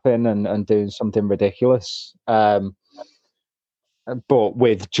snapping and doing something ridiculous, but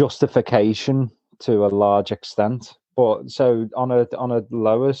with justification to a large extent. But so on a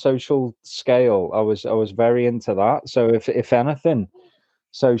lower social scale, I was very into that. So if anything,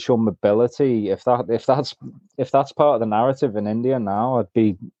 social mobility, if that's part of the narrative in India now, I'd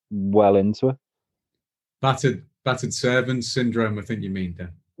be well into it. Battered servant syndrome, I think you mean,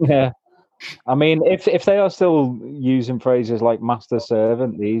 Dan. Yeah, I mean, if they are still using phrases like master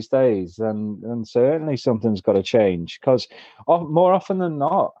servant these days, then certainly something's got to change. Because more often than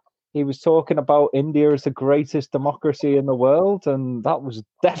not, he was talking about India as the greatest democracy in the world, and that was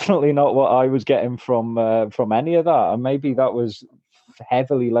definitely not what I was getting from any of that. And maybe that was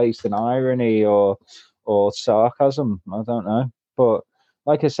heavily laced in irony or sarcasm. I don't know, but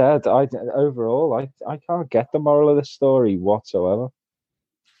like I said, I can't get the moral of the story whatsoever.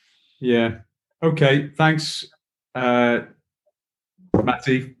 Yeah. Okay. Thanks, Matty.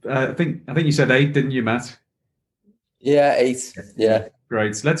 I think you said 8, didn't you, Matt? Yeah, 8. Yeah.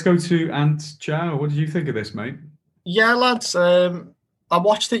 Great. Let's go to Ant Chow. What did you think of this, mate? Yeah, lads. I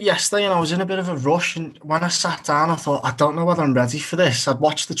watched it yesterday and I was in a bit of a rush. And when I sat down, I thought, I don't know whether I'm ready for this. I'd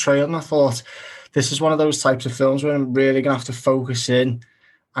watched the trailer and I thought, this is one of those types of films where I'm really going to have to focus in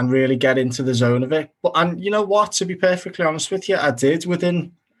and really get into the zone of it. And you know what? To be perfectly honest with you, I did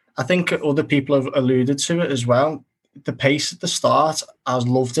I think other people have alluded to it as well. The pace at the start, I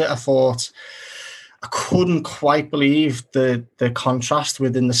loved it. I thought I couldn't quite believe the contrast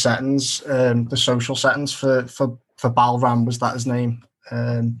within the settings, the social settings for Balram, was that his name?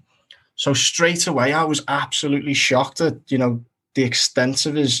 So straight away, I was absolutely shocked at, the extent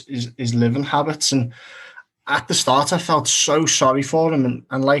of his living habits. And at the start, I felt so sorry for him.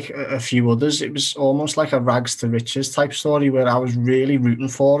 And like a few others, it was almost like a rags to riches type story where I was really rooting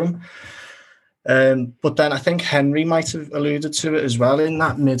for him. But then I think Henry might have alluded to it as well. In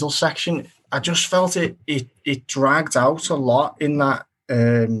that middle section, I just felt it dragged out a lot in that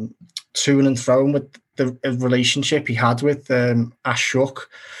to and fro with the relationship he had with Ashok.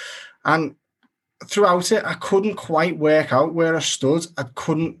 And throughout it, I couldn't quite work out where I stood. I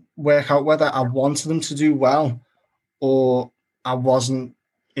couldn't work out whether I wanted him to do well or I wasn't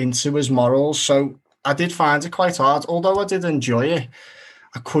into his morals. So I did find it quite hard. Although I did enjoy it,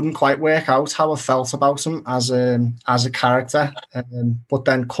 I couldn't quite work out how I felt about him as a character. But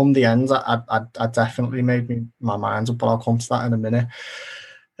then come the end, I definitely made my mind up, but I'll come to that in a minute.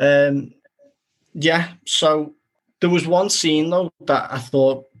 So there was one scene, though, that I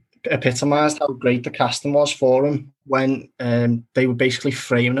thought epitomised how great the casting was for him when they were basically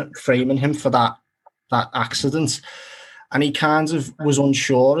framing him for that accident. And he kind of was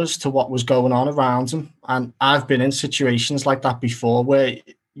unsure as to what was going on around him. And I've been in situations like that before where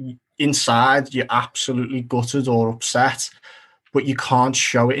inside you're absolutely gutted or upset, but you can't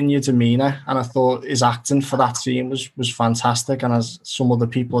show it in your demeanour. And I thought his acting for that scene was fantastic. And as some other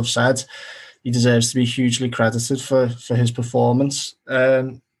people have said, he deserves to be hugely credited for his performance.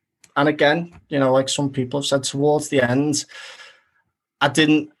 And again, like some people have said, towards the end, I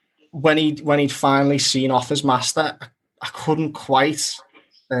didn't, when he'd finally seen off his master, I couldn't quite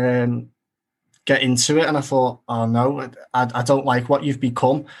get into it. And I thought, oh no, I don't like what you've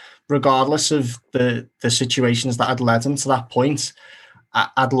become. Regardless of the situations that had led him to that point,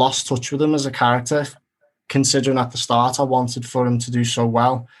 I'd lost touch with him as a character, considering at the start I wanted for him to do so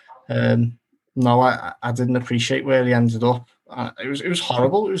well. No, I didn't appreciate where he ended up. It was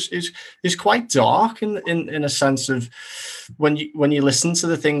horrible. It was quite dark in a sense of when you listen to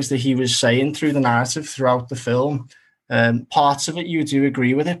the things that he was saying through the narrative throughout the film. Parts of it you do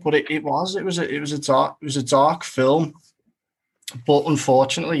agree with it, but it was a dark film. But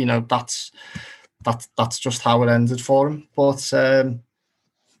unfortunately, that's just how it ended for him. But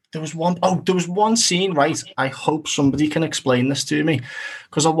there was one scene, right? I hope somebody can explain this to me,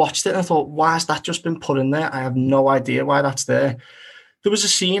 because I watched it and I thought, why has that just been put in there? I have no idea why that's there. There was a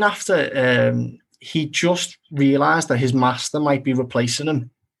scene after he just realised that his master might be replacing him,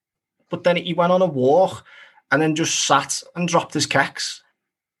 but then he went on a walk and then just sat and dropped his keks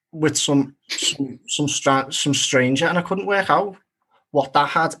with some stranger, and I couldn't work out what that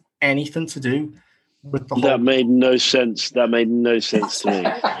had anything to do with the whole. That made no sense. That made no sense to me.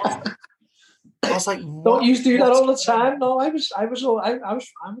 I was like, don't you do that all the time? No, I was fine.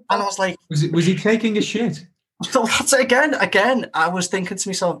 And I was like, was he taking a shit? So that's it again. I was thinking to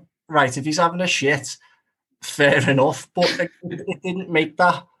myself, right, if he's having a shit, fair enough, but it didn't make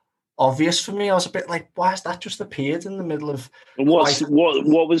that obvious for me. I was a bit like, why has that just appeared in the middle of? And what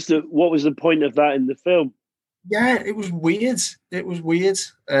was the point of that in the film? Yeah, it was weird.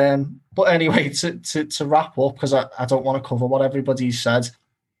 But anyway, to wrap up, because I don't want to cover what everybody said,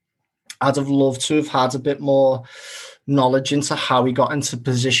 I'd have loved to have had a bit more knowledge into how he got into the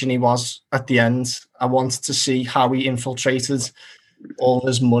position he was at the end. I wanted to see how he infiltrated all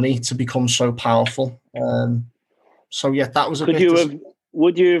his money to become so powerful. So yeah, that was a bit.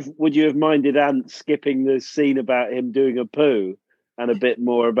 Would you have minded Ant skipping the scene about him doing a poo and a bit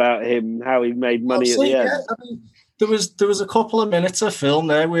more about him, how he made money at the end? I mean, there was a couple of minutes of film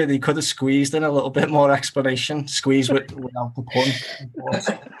there where they could have squeezed in a little bit more explanation, without the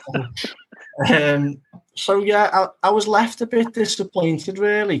pun. So yeah, I was left a bit disappointed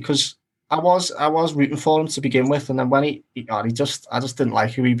really, because I was rooting for him to begin with, and then when I just didn't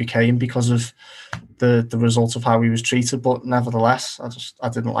like who he became because of the result of how he was treated. But nevertheless, I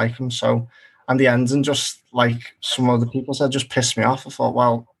didn't like him. So, and the ending, just like some other people said, just pissed me off. I thought,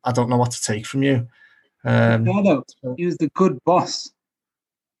 well, I don't know what to take from you. He was the good boss,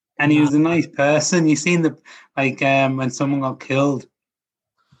 and he was a nice person. You seen when someone got killed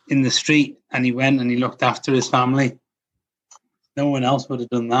in the street, and he went and he looked after his family. No one else would have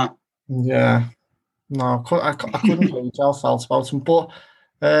done that. Yeah. No, I couldn't gauge how I felt about him. But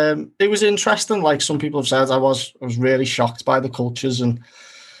it was interesting. Like some people have said, I was really shocked by the cultures. And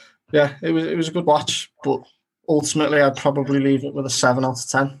yeah, it was a good watch. But ultimately, I'd probably leave it with a 7 out of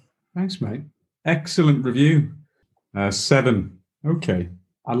 10. Thanks, mate. Excellent review. 7. Okay.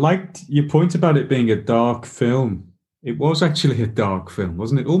 I liked your point about it being a dark film. It was actually a dark film,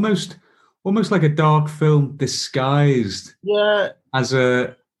 wasn't it? Almost like a dark film disguised as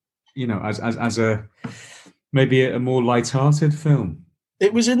a, as a maybe a more light-hearted film.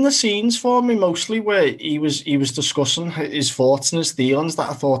 It was in the scenes for me mostly where he was discussing his thoughts and his feelings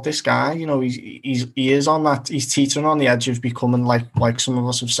that I thought this guy, he is on that, he's teetering on the edge of becoming like some of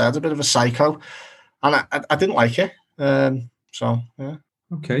us have said, a bit of a psycho, and I didn't like it. So yeah.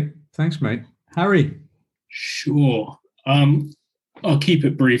 Okay, thanks, mate. Harry. Sure. I'll keep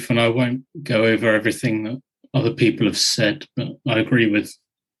it brief and I won't go over everything that other people have said, but I agree with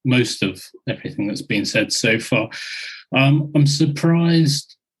most of everything that's been said so far. I'm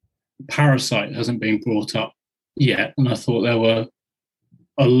surprised Parasite hasn't been brought up yet, and I thought there were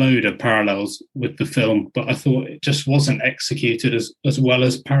a load of parallels with the film, but I thought it just wasn't executed as well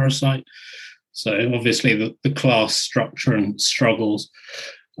as Parasite. So obviously the class structure and struggles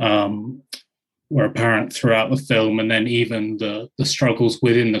were apparent throughout the film, and then even the struggles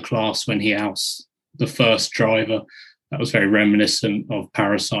within the class when he outs the first driver. That was very reminiscent of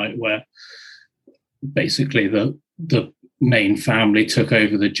Parasite, where basically the main family took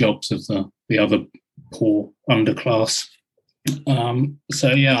over the jobs of the other poor underclass. So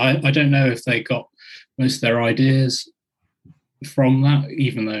yeah, I don't know if they got most of their ideas from that,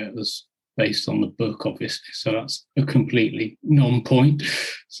 even though it was based on the book, obviously. So that's a completely non-point.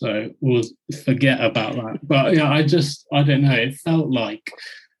 So we'll forget about that. But yeah, I don't know. It felt like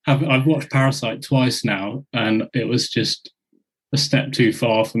I've watched Parasite twice now, and it was just a step too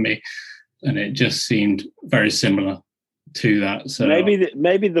far for me, and it just seemed very similar to that. So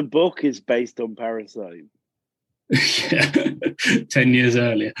maybe the book is based on Parasite. Yeah, 10 years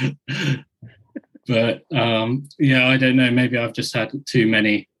earlier. But yeah, I don't know. Maybe I've just had too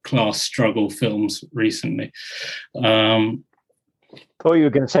many class struggle films recently. Thought you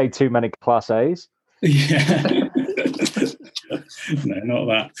were going to say too many class A's. Yeah. No, not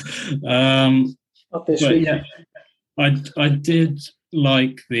that. Not this week. Yeah, I did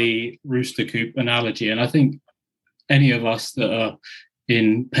like the Rooster Coop analogy, and I think any of us that are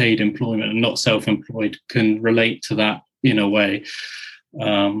in paid employment and not self-employed can relate to that in a way.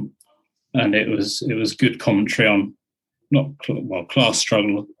 And it was good commentary on class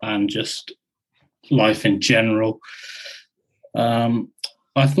struggle and just life in general.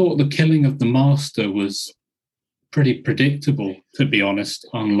 I thought the killing of the master was pretty predictable, to be honest,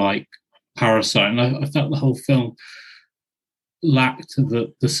 unlike Parasite. And I felt the whole film lacked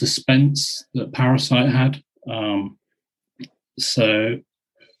the suspense that Parasite had. So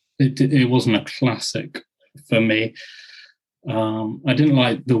it wasn't a classic for me. I didn't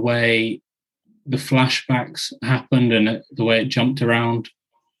like the way the flashbacks happened and the way it jumped around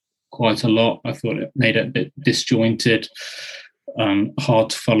quite a lot. I thought it made it a bit disjointed, hard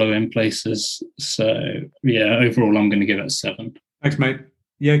to follow in places. So yeah, overall I'm going to give it a 7. Thanks, mate.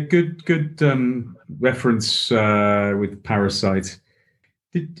 Yeah, good reference with Parasite.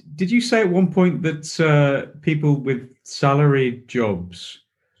 Did you say at one point that people with salaried jobs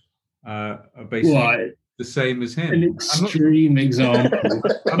are basically the same as him? An extreme example.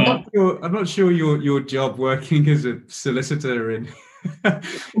 I'm not sure your job working as a solicitor in.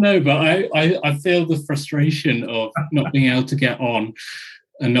 No, but I feel the frustration of not being able to get on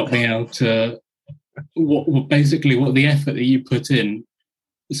and not being able to what the effort that you put in,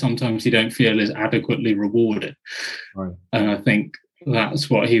 sometimes you don't feel is adequately rewarded. Right. And I think that's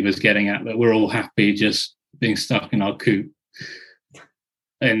what he was getting at, that we're all happy just being stuck in our coop.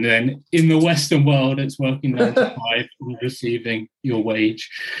 And then in the Western world, it's working 9 to 5 and receiving your wage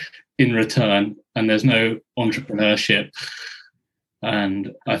in return, and there's no entrepreneurship.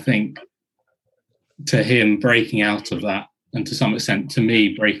 And I think to him breaking out of that, and to some extent to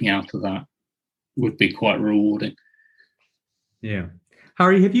me breaking out of that, would be quite rewarding. Yeah.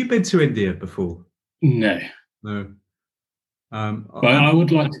 Harry, have you been to India before? No. No. But I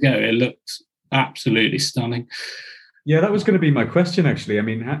would like to go. It looks absolutely stunning. Yeah, that was going to be my question, actually. I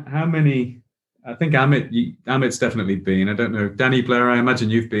mean, how many... I think Amit's definitely been. I don't know. Danny Blair, I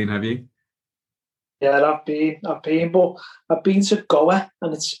imagine you've been, have you? Yeah, I've been, but I've been to Goa,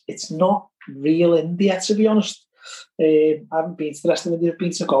 and it's not real India, to be honest. I haven't been to the rest of India. I've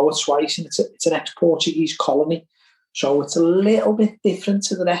been to Goa twice, and it's an ex-Portuguese colony. So it's a little bit different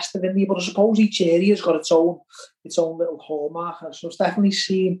to the rest of India, but I suppose each area's got its own little hallmark. So it's definitely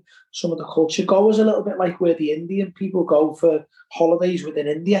seen some of the culture go as a little bit like where the Indian people go for holidays within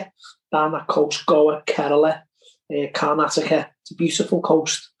India, down that coast, Goa, Kerala, Karnataka. It's a beautiful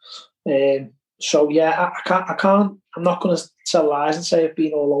coast. So yeah, I'm not going to tell lies and say I've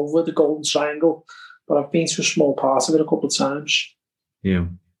been all over the Golden Triangle, but I've been to a small part of it a couple of times. Yeah.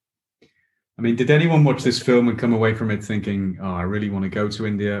 I mean, did anyone watch this film and come away from it thinking, "Oh, I really want to go to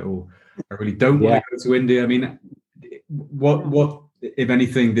India," or "I really don't want to go to India"? I mean, what, if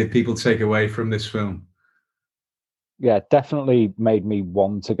anything, did people take away from this film? Yeah, it definitely made me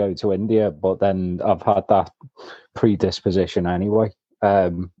want to go to India, but then I've had that predisposition anyway.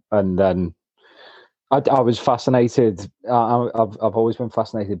 And then I was fascinated. I've always been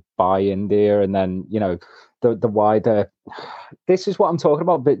fascinated by India, and then the wider. This is what I'm talking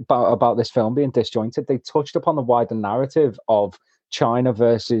about this film being disjointed. They touched upon the wider narrative of China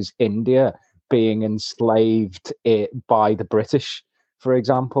versus India being enslaved by the British, for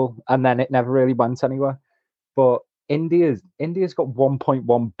example, and then it never really went anywhere. But India's got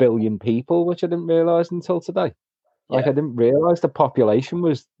 1.1 billion people, which I didn't realize until today. Like, I didn't realize the population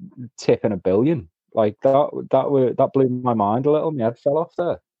was tipping 1 billion. Like that blew my mind a little. My head fell off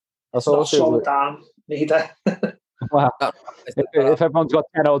there. It's not slowed down neither. Well, if everyone's got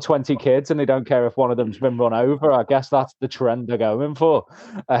 10 or 20 kids and they don't care if one of them's been run over, I guess that's the trend they're going for.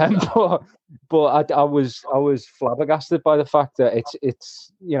 But I was flabbergasted by the fact that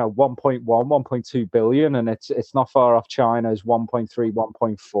it's 1.1, 1.2 billion, and it's not far off China's 1.3,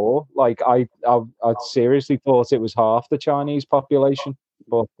 1.4. Like I seriously thought it was half the Chinese population.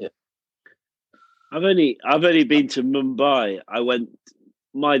 But I've only been to Mumbai.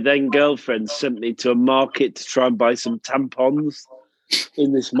 My then girlfriend sent me to a market to try and buy some tampons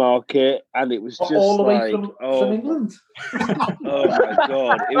in this market, and it was just all the way from England. Oh my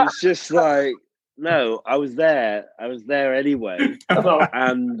God. It was just like, no, I was there anyway.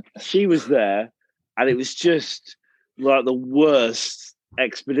 And she was there, and it was just like the worst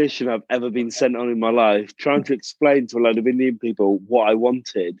expedition I've ever been sent on in my life, trying to explain to a load of Indian people what I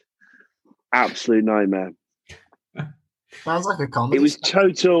wanted. Absolute nightmare. Sounds like a comedy. It was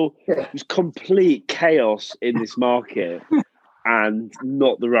it was complete chaos in this market, and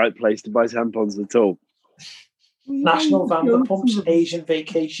not the right place to buy tampons at all. National Vanderpump's Asian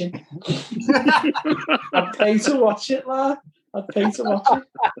Vacation. I'd pay to watch it, lad. I'd pay to watch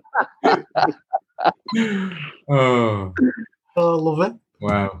it. Oh, I love it.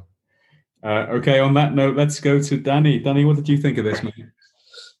 Wow. Okay, on that note, let's go to Danny. Danny, what did you think of this, man?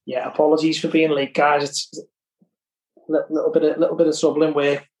 Yeah, apologies for being late, guys. It's a little bit of trouble in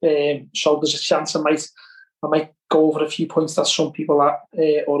work. So there's a chance I might go over a few points that some people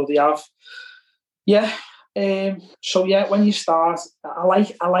already have. Yeah. So yeah, when you start, I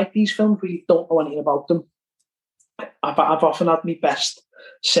like these films where you don't know anything about them. I've often had my best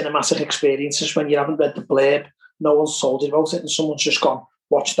cinematic experiences when you haven't read the blurb, no one's told you about it, and someone's just gone,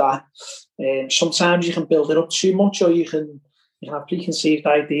 watch that. Sometimes you can build it up too much, or you can have preconceived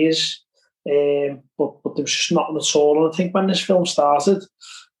ideas, but there's just nothing at all. And I think when this film started,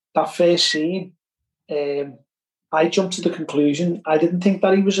 that first scene, I jumped to the conclusion. I didn't think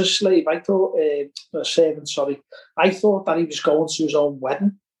that he was a slave. I thought a servant. Sorry, I thought that he was going to his own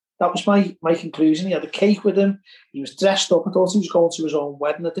wedding. That was my conclusion. He had a cake with him. He was dressed up. I thought he was going to his own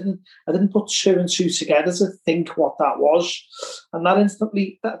wedding. I didn't put two and two together to think what that was. And that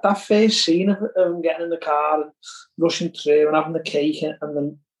instantly, that first scene of him getting in the car and rushing through and having the cake, and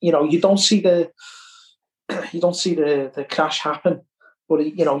then you don't see the crash happen, but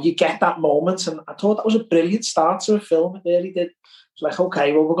you get that moment. And I thought that was a brilliant start to a film. It really did. It's like,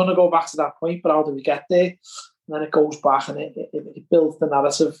 okay, well, we're going to go back to that point, but how do we get there? And then it goes back and it builds the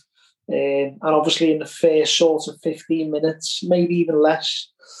narrative. And obviously in the first sort of 15 minutes, maybe even less,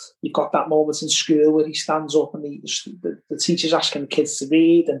 you've got that moment in school where he stands up and the teacher's asking the kids to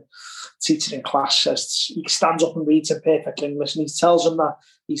read, and the teacher in class says, he stands up and reads in perfect English, and he tells them that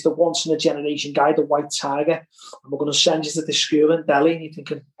he's the once-in-a-generation guy, the white tiger, and we're going to send you to this school in Delhi. And you're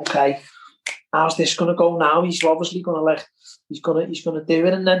thinking, okay, how's this going to go now? He's obviously going to he's going to do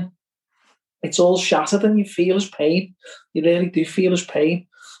it, and then it's all shattered, and you feel his pain. You really do feel his pain.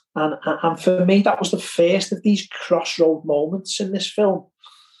 And for me, that was the first of these crossroad moments in this film.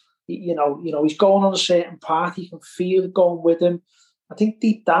 He's going on a certain path. You can feel it going with him. I think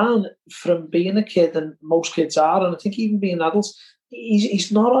deep down, from being a kid, and most kids are, and I think even being adults, he's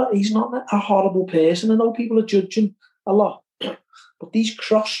not a horrible person. I know people are judging a lot, but these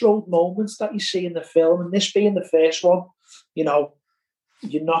crossroad moments that you see in the film, and this being the first one, you're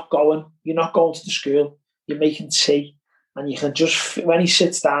not going to the school. you're making tea, and you can just, when he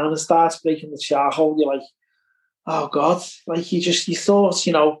sits down and starts breaking the charcoal, you're like, oh God, like you thought,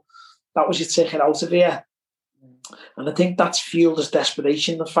 that was your ticket out of here. And I think that's fueled his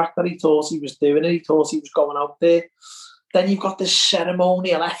desperation, the fact that he thought he was doing it, he thought he was going out there. Then you've got this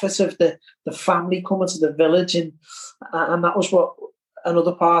ceremonial effort of the family coming to the village, and that was what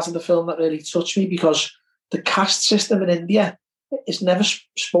another part of the film that really touched me, because the caste system in India is never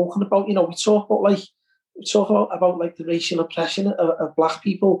spoken about. We talk about the racial oppression of black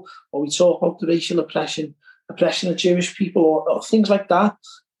people, or we talk about the racial oppression of Jewish people, or things like that.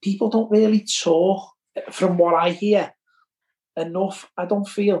 People don't really talk, from what I hear, enough, I don't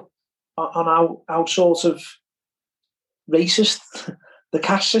feel, on how sort of racist the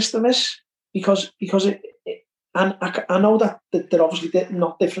caste system is, because it and I know that they're obviously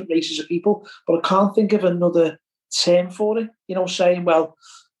not different races of people, but I can't think of another term for it. Saying, well,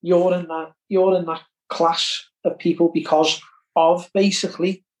 you're in that class of people because of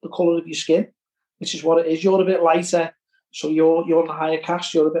basically the colour of your skin, which is what it is. You're a bit lighter, so you're in a higher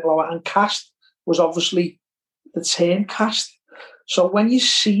caste. You're a bit lower, and caste was obviously the term caste. So when you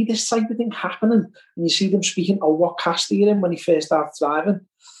see this type of thing happening, and you see them speaking, oh, what caste are you in, when he first started driving,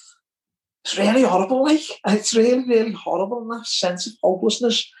 it's really horrible. It's really, really horrible. And that sense of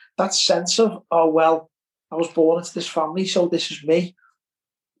hopelessness, that sense of, oh, well, I was born into this family, so this is me.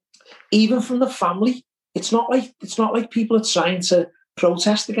 Even from the family, it's not like people are trying to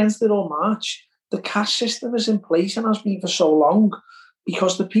protest against it or march. The caste system is in place and has been for so long,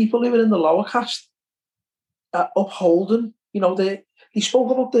 because the people who are in the lower caste are upholding. There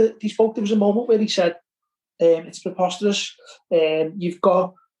was a moment where he said, it's preposterous. You've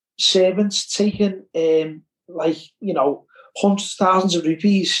got servants taking hundreds of thousands of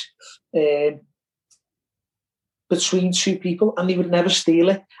rupees between two people, and they would never steal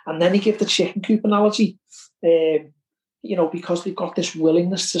it. And then he gave the chicken coop analogy, because they've got this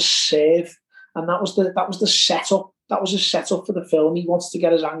willingness to serve, and that was the setup. That was a setup for the film. He wants to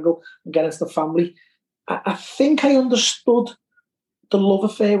get his angle and get into the family. I think I understood the love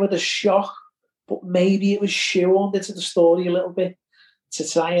affair with a shock, but maybe it was shoehorned into the story a little bit to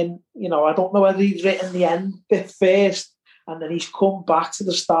try and, I don't know whether he'd written the end bit first and then he's come back to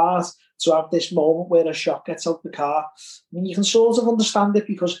the start to have this moment where a shock gets out the car. I mean, you can sort of understand it,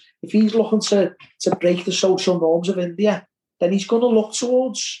 because if he's looking to break the social norms of India, then he's going to look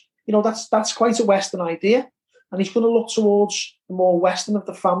towards, that's quite a Western idea. And he's going to look towards the more Western of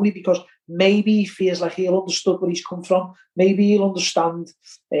the family, because maybe he feels like he'll understand where he's come from. Maybe he'll understand,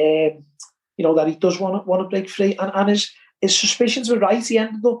 that he does want to break free. And his suspicions were right. He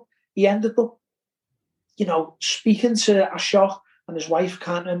ended up, speaking to Ashok and his wife.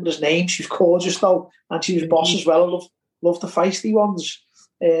 Can't remember his name. She's gorgeous though, and she was boss as well. I love the feisty ones.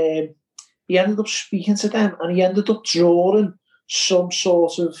 He ended up speaking to them, and he ended up drawing some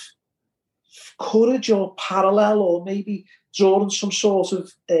sort of courage or parallel, or maybe drawing some sort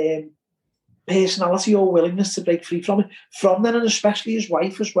of personality or willingness to break free from it from then, and especially his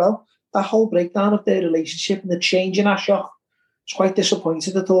wife as well. That whole breakdown of their relationship and the change in Ashok, was quite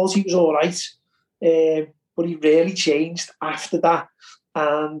disappointed. I thought he was all right, but he really changed after that.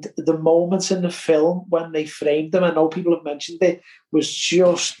 And the moments in the film when they framed him, I know people have mentioned it, was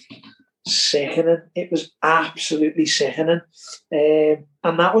just sickening. It was absolutely sickening.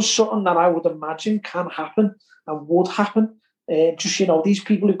 And that was something that I would imagine can happen and would happen. These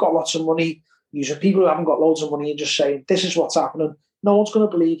people who've got lots of money, using people who haven't got loads of money and just saying, this is what's happening. No one's going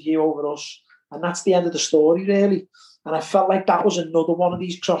to believe you over us. And that's the end of the story, really. And I felt like that was another one of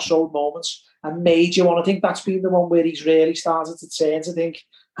these crossroad moments, a major one. I think that's been the one where he's really started to turn to think,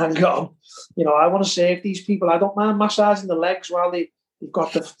 hang on, I want to save these people. I don't mind massaging the legs while they've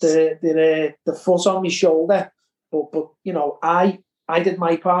got the foot on my shoulder. But I did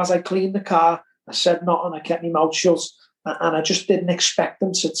my part. I cleaned the car. I said nothing. I kept my mouth shut. And I just didn't expect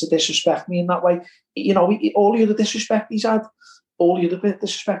them to disrespect me in that way. All the other disrespect he's had, all the other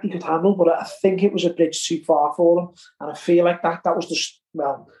disrespect he could handle, but I think it was a bridge too far for him. And I feel like that was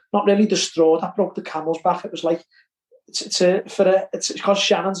not really the straw that broke the camel's back. It was like, it's because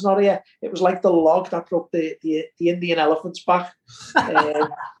Shannon's not here. It was like the log that broke the Indian elephant's back. And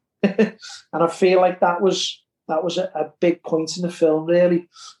I feel like that was a big point in the film, really.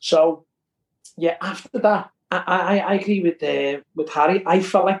 So yeah, after that, I agree with Harry. I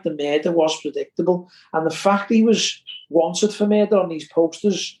felt like the murder was predictable, and the fact he was wanted for murder on these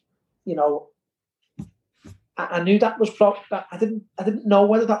posters, I knew that was I didn't know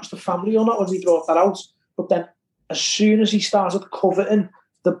whether that was the family or not when we brought that out. But then, as soon as he started coveting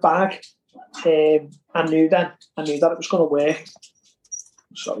the bag, I knew that it was going to work.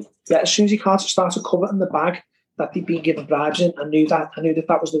 Sorry. Yeah, as soon as he started coveting the bag that he'd been given bribes in, I knew that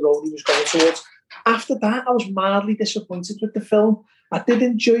was the road he was going towards. After that, I was mildly disappointed with the film. I did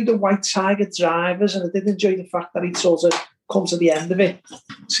enjoy the White Tiger drivers, and I did enjoy the fact that he'd sort of come to the end of it.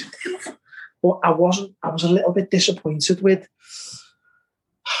 But I was a little bit disappointed with,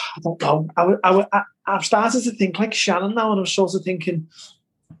 I don't know. I've started to think like Shannon now, and I'm sort of thinking,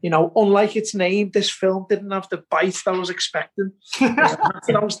 unlike its name, this film didn't have the bite that I was expecting. That's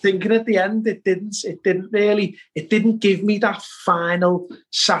what I was thinking at the end. It didn't give me that final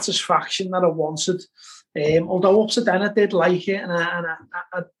satisfaction that I wanted. Although up to then I did like it, and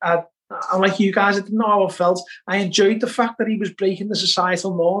I like you guys, I didn't know how I felt. I enjoyed the fact that he was breaking the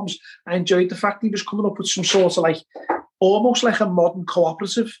societal norms. I enjoyed the fact that he was coming up with some sort of almost like a modern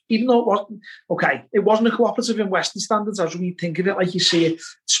cooperative, even though it wasn't a cooperative in Western standards as we think of it, like you see it in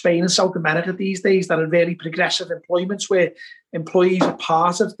Spain and South America these days, that are very progressive employments where employees are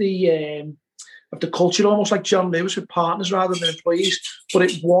part of the culture, almost like John Lewis with partners rather than employees. But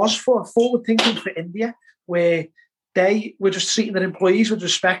it was forward thinking for India, where they were just treating their employees with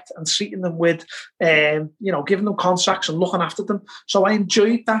respect and treating them with, giving them contracts and looking after them. So I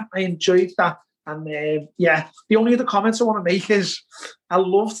enjoyed that. And the only other comments I want to make is I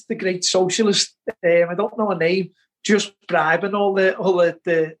loved the great socialist. I don't know her name, just bribing all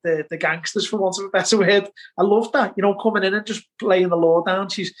the gangsters, for want of a better word. I love that, coming in and just laying the law down.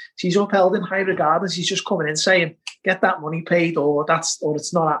 She's upheld in high regard, and she's just coming in saying, "Get that money paid, or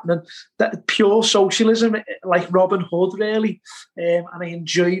it's not happening." That pure socialism, like Robin Hood, really. And I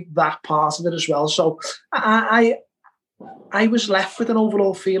enjoyed that part of it as well. So I was left with an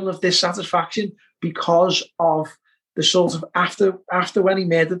overall feeling of dissatisfaction because of the sort of after when he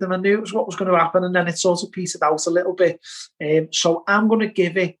murdered them. I knew it was what was going to happen, and then it sort of petered out a little bit. So I'm going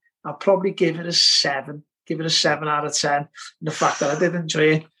to I'll probably give it a 7. Give it a 7 out of 10. And the fact that I did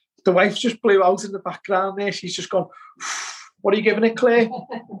enjoy it. The wife just blew out in the background there. She's just gone, what are you giving it, Claire?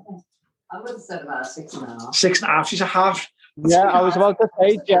 I would have said about 6.5. 6.5. She's a half. Yeah, I was about to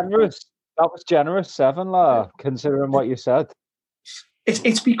say generous. That was generous, 7, considering what you said.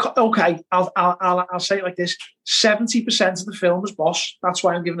 It's because, okay, I'll say it like this: 70% of the film is Boss. That's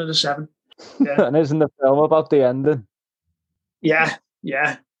why I'm giving it a 7. Yeah. And isn't the film about the ending? Yeah.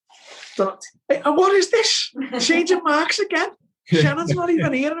 And what is this? Changing marks again? Shannon's not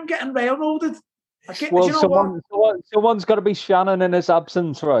even here, and I'm getting railroaded. Someone's got to be Shannon in his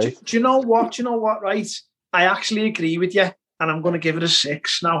absence, right? Do you know what? Right? I actually agree with you, and I'm going to give it a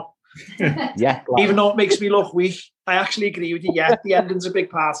 6 now. Yeah, even though it makes me look weak, I actually agree with you. Yeah, the ending's a big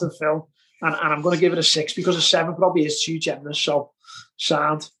part of the film, and I'm going to give it a 6 because a 7 probably is too generous. So,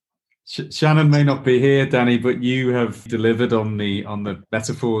 sound. Shannon may not be here, Danny, but you have delivered on the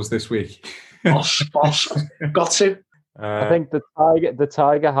metaphors this week. Boss, got to. I think the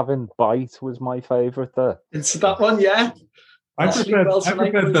tiger having bite was my favourite there. It's that one, yeah. I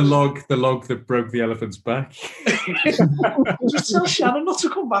preferred the log that broke the elephant's back. Just tell Shannon not to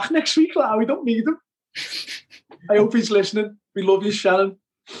come back next week, like, we don't need him. I hope he's listening. We love you, Shannon.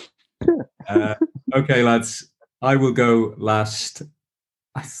 Okay, lads, I will go last.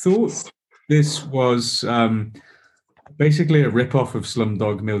 I thought this was basically a rip-off of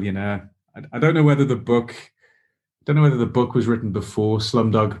Slumdog Millionaire. I don't know whether the book was written before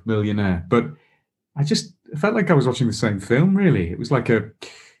Slumdog Millionaire, but I just felt like I was watching the same film, really. It was like a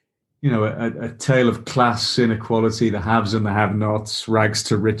tale of class inequality, the haves and the have-nots, rags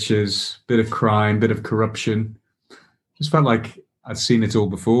to riches, bit of crime, bit of corruption. Just felt like I'd seen it all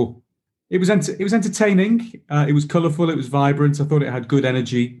before. It was entertaining. It was colourful. It was vibrant. I thought it had good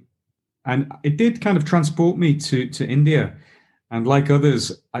energy. And it did kind of transport me to India. And like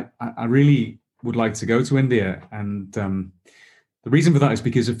others, I really would like to go to India. And the reason for that is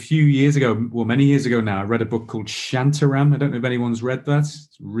because many years ago now, I read a book called Shantaram. I don't know if anyone's read that.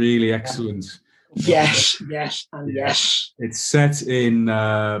 It's really excellent. Yes. It's set in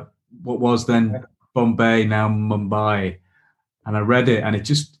what was then Bombay, now Mumbai. And I read it, and it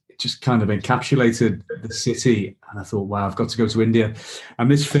just kind of encapsulated the city. And I thought, wow, I've got to go to India. And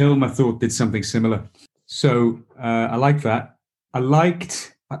this film, I thought, did something similar. So I like that. I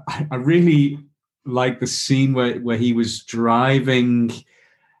really liked the scene where he was driving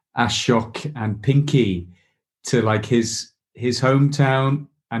Ashok and Pinky to like his hometown,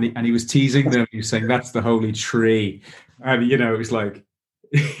 and he was teasing them. He was saying, "That's the holy tree," and it was like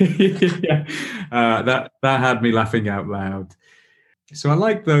that had me laughing out loud. So I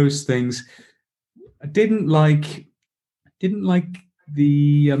like those things. I didn't like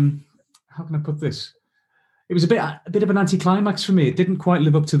the how can I put this? It was a bit of an anticlimax for me. It didn't quite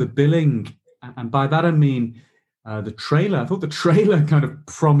live up to the billing, and by that I mean the trailer. I thought the trailer kind of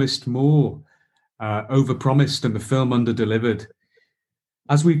promised more, over-promised, and the film under-delivered.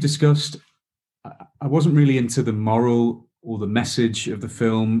 As we've discussed, I wasn't really into the moral or the message of the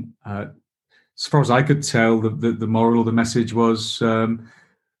film. As far as I could tell, the moral or the message was,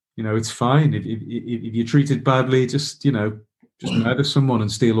 it's fine if you're treated badly, just murder someone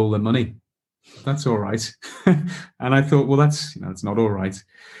and steal all their money. That's all right. And I thought, well, that's not all right.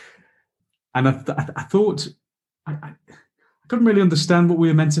 And I thought I couldn't really understand what we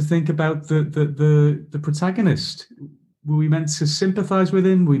were meant to think about the protagonist. Were we meant to sympathize with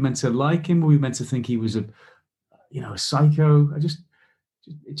him? Were we meant to like him? Were we meant to think he was a psycho?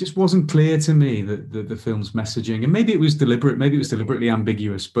 It just wasn't clear to me that the film's messaging, and maybe it was deliberate, maybe it was deliberately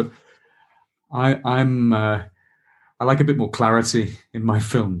ambiguous, but I like a bit more clarity in my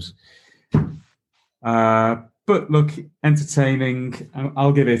films. But look, entertaining.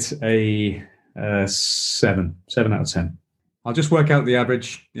 I'll give it a 7 out of 10. I'll just work out the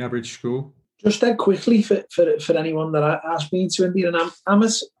average score. Just then quickly for anyone that has been to India, and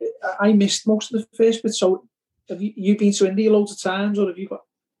I missed most of the first bit. So have you been to India loads of times, or have you got?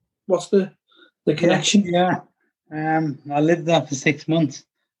 What's the connection? Yeah. I lived there for 6 months.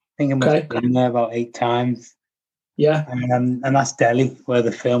 I think I must have been there about 8 times. Yeah. And that's Delhi, where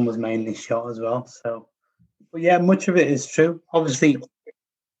the film was mainly shot as well. So, but yeah, much of it is true. Obviously,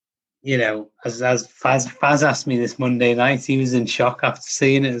 as Faz asked me this Monday night, he was in shock after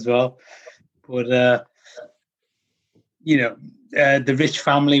seeing it as well. But the rich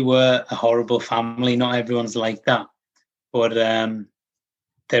family were a horrible family. Not everyone's like that, but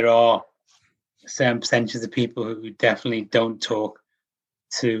there are certain percentages of people who definitely don't talk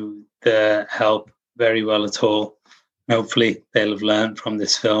to the help very well at all. Hopefully, they'll have learned from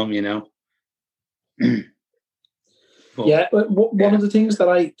this film. One of the things that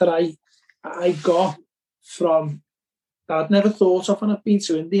I got from that I'd never thought of when I've been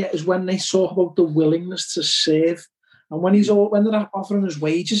to India is when they talk about the willingness to serve. And when they're offering us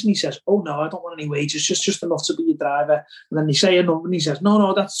wages, and he says, "Oh no, I don't want any wages, just enough to be a driver." And then they say a number, and he says,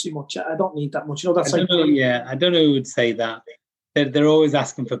 "No, that's too much. I don't need that much." That's I don't know who would say that. They're always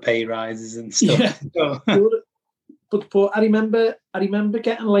asking for pay rises and stuff. Yeah. But I remember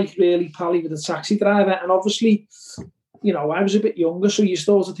getting like really pally with the taxi driver, and obviously, I was a bit younger, so you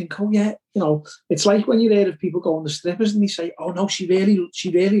start to think, oh yeah, it's like when you hear of people going to strippers and they say, "Oh no, she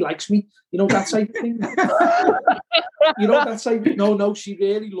really likes me," that type of thing. That's like, no, she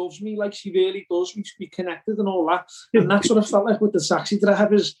really loves me, like she really does. We connected and all that, and that's what I felt like with the taxi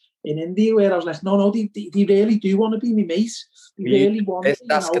drivers in India, where I was like, no, they really do want to be my mate. They really want. It's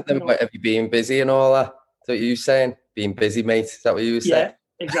asking them about, have you been busy and all that? Is that what you were saying? Being busy, mate. Is that what you were saying?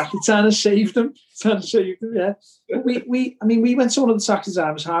 Yeah, exactly. Trying to save them. Yeah. We went to one of the taxi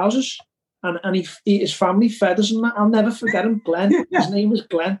drivers' houses, and his family fed us, and I'll never forget him. Glenn. His name was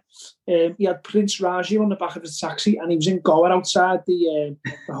Glenn. He had Prince Raju on the back of his taxi, and he was in Goa outside the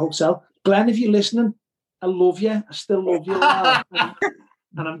hotel. Glenn, if you're listening, I love you. I still love you.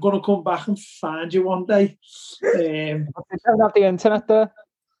 And I'm going to come back and find you one day. They don't have the internet there.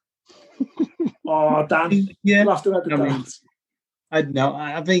 Oh, Dan, you'll have to edit that. I know.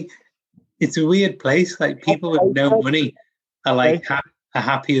 I think it's a weird place. Like, people with no money are like are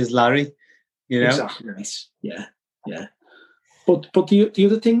happy as Larry. Exactly. Yeah. But the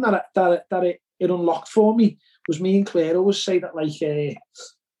other thing that it unlocked for me was me and Claire always say that, like,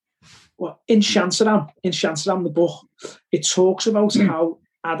 in Shantaram, the book, it talks about how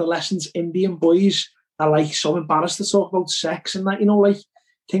adolescents, Indian boys, are like so embarrassed to talk about sex and that, like,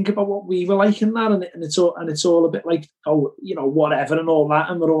 think about what we were like in that, and it's all a bit like, oh, whatever and all that,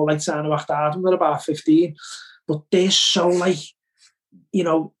 and we're all like trying to act hard when we're about 15, but they're so like,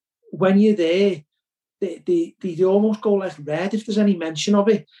 when you're there, they almost go like red if there's any mention of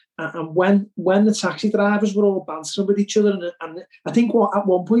it. And when the taxi drivers were all bantering with each other, and I think at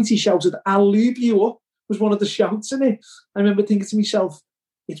one point he shouted, "I'll lube you up," was one of the shouts in it. I remember thinking to myself,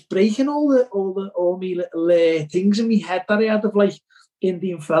 it's breaking all my little things in my head that I had of like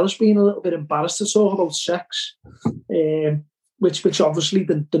Indian fellas being a little bit embarrassed to talk about sex, which obviously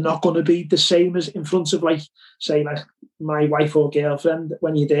they're not going to be the same as in front of, like, say, like my wife or girlfriend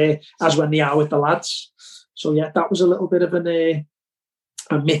when you're there as when they are with the lads. So yeah, that was a little bit of a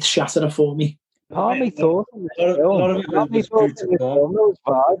myth shatterer for me. Part of me thought there was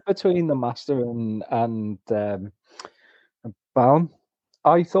vibe between the master and Baum.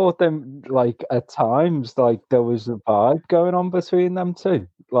 I thought them, like, at times, like, there was a vibe going on between them two.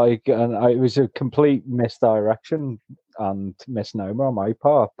 Like, and it was a complete misdirection and misnomer on my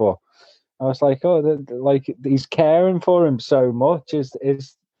part. But I was like, oh, like, he's caring for him so much. Is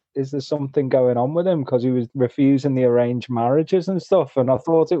is there something going on with him because he was refusing the arranged marriages and stuff? And I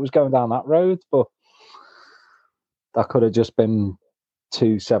thought it was going down that road, but that could have just been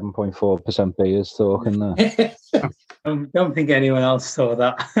two 7.4% beers talking there. I don't think anyone else saw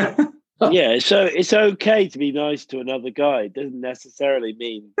that. Yeah, so it's okay to be nice to another guy. It doesn't necessarily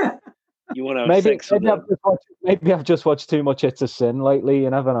mean you want to have sex with them. Maybe I've just watched too much It's a Sin lately. You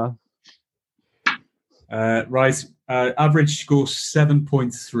never know. Right. Average score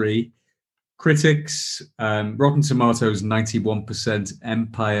 7.3. Critics, Rotten Tomatoes 91%.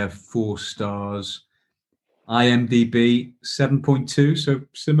 Empire 4 stars. IMDb 7.2. So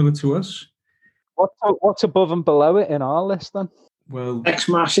similar to us. What's above and below it in our list then? Well, Ex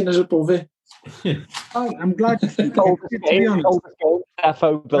Machina is above it. I'm glad to be honest.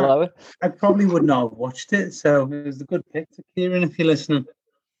 Defo below it. I probably would not have watched it, so it was a good pick to Kieran if you're listening.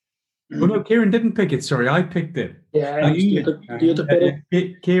 Oh no, Kieran didn't pick it. Sorry, I picked it. Yeah, the other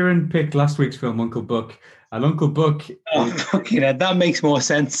bit. Kieran picked last week's film, Uncle Buck. And Uncle Buck... Oh, fucking hell, that makes more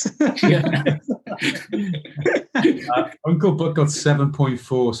sense. Uncle Buck got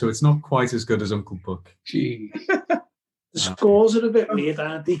 7.4, so it's not quite as good as Uncle Buck. Gee. The scores are a bit weird,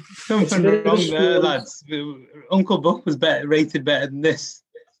 aren't they? Something wrong there, lads. Uncle Buck was rated better than this.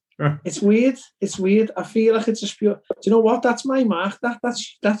 It's weird. It's weird. I feel like it's a pure. Do you know what? That's my mark.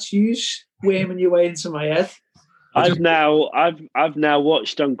 That's you worming your way into my head. I've now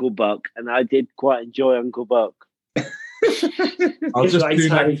watched Uncle Buck, and I did quite enjoy Uncle Buck. I'll just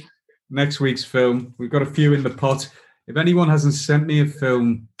do next week's film. We've got a few in the pot. If anyone hasn't sent me a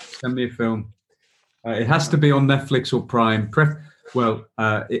film, send me a film. It has to be on Netflix or Prime.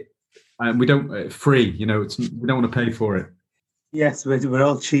 We don't free. You know, we don't want to pay for it. Yes, we're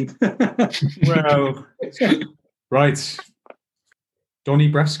all cheap. Well, right. Donnie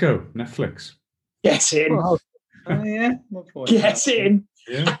Brasco, Netflix. Get in. Oh yeah, get in.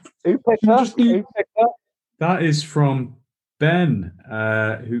 Yeah. Who picked that? That is from Ben,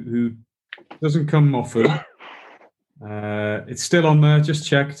 who doesn't come often. It's still on there. Just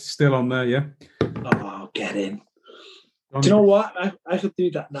checked. Still on there. Yeah. Oh, get in. Do you know what? I could do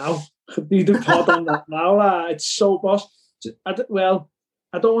that now. I could do the pod on that now. It's so boss. I don't want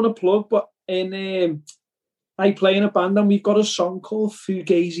to plug, but I play in a band and we've got a song called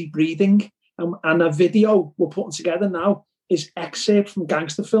Fugazi Breathing, and a video we're putting together now is excerpt from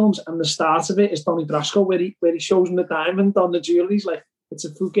gangster films, and the start of it is Donnie Brasco where he shows him the diamond on the jewelry. He's like, it's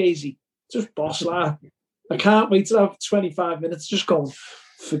a Fugazi. Just boss lad. I can't wait to have 25 minutes just going,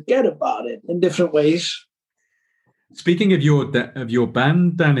 forget about it in different ways. Speaking of your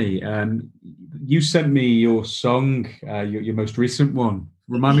band, Danny, you sent me your song, your most recent one.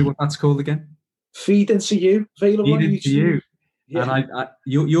 Remind me what that's called again. Feed Into You, available on YouTube. Into You. Yeah. And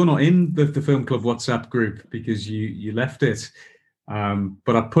you're not in the Film Club WhatsApp group because you left it.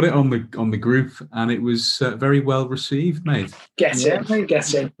 But I put it on the group, and it was very well received, mate. Get in.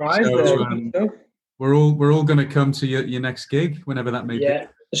 Right. So, we're all going to come to your next gig whenever that may be. Yeah,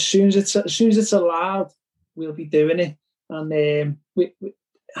 as soon as it's allowed, we'll be doing it, and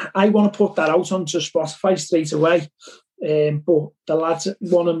I want to put that out onto Spotify straight away. But the lads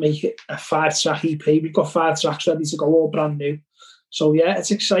want to make it a 5-track EP. We've got 5 tracks ready to go, all brand new. So yeah, it's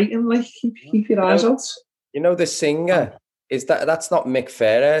exciting. Like keep your eyes out. You know the singer is that's not Mick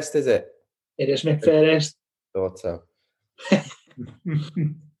Fairhurst, is it? It is Mick Fairhurst. Thought so.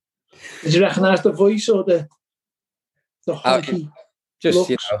 Did you recognise the voice or the honky? Just looks?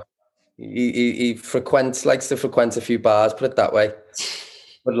 You know. He likes to frequent a few bars, put it that way.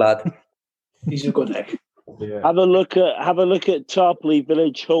 Good lad. He's a good egg. Yeah. Have a look at Tarpley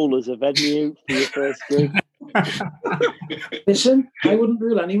Village Hall as a venue for your first gig. Listen, I wouldn't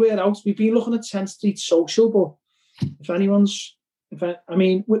rule anywhere else. We've been looking at 10th Street Social, but we're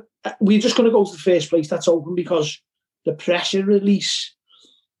just going to go to the first place that's open because the pressure release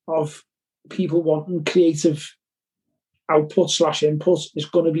of people wanting creative output / input is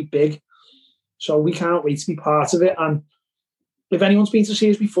going to be big. So we can't wait to be part of it. And if anyone's been to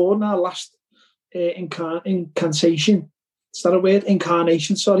see us before in our last incantation, is that a word?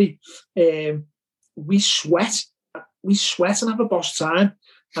 Incarnation, sorry. We sweat and have a boss time.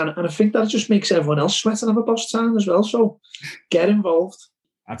 And I think that just makes everyone else sweat and have a boss time as well. So get involved.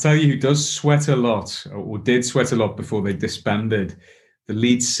 I tell you who does sweat a lot, or did sweat a lot before they disbanded, the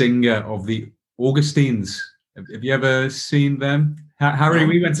lead singer of the Augustines. Have you ever seen them? Harry,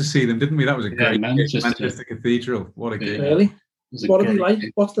 we went to see them, didn't we? That was a great gig. Manchester Cathedral. What a gig. Really? What are they like?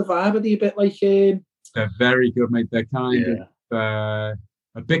 What's the vibe? Are they a bit like... They're very good, mate. They're kind of a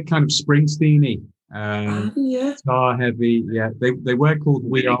bit kind of Springsteen-y. Guitar heavy. Yeah, they were called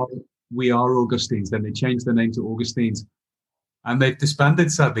We Are Augustines. Then they changed their name to Augustines. and they've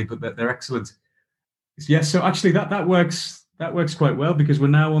disbanded sadly, but they're excellent. Yes, so actually that works quite well because we're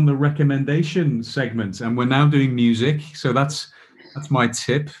now on the recommendation segment and we're now doing music. So that's my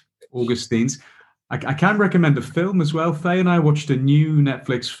tip, Augustine's. I can recommend a film as well. Faye and I watched a new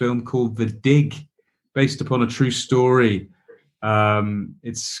Netflix film called The Dig, based upon a true story.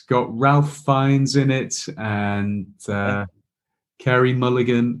 It's got Ralph Fiennes in it and Carey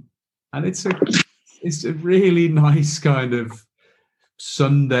Mulligan, and it's a really nice kind of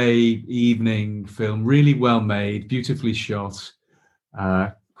Sunday evening film, really well made, beautifully shot,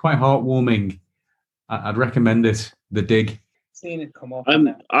 quite heartwarming. I'd recommend it. The Dig. Seen it come off.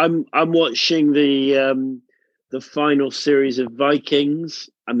 I'm watching the final series of Vikings.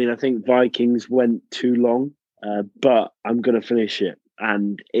 I mean, I think Vikings went too long, but I'm going to finish it,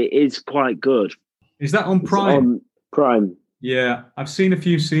 and it is quite good. Is that on Prime? It's on Prime. Yeah, I've seen a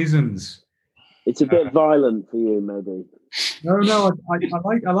few seasons. It's a bit violent for you, maybe. No,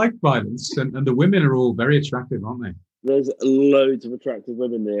 I like violence, and the women are all very attractive, aren't they? There's loads of attractive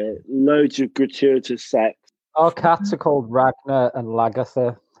women there, loads of gratuitous sex. Our cats are called Ragnar and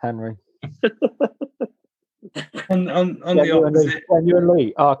Lagatha, Henry. on the opposite.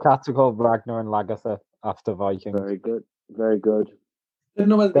 Genuinely, our cats are called Ragnar and Lagatha after Vikings. Very good, very good. I don't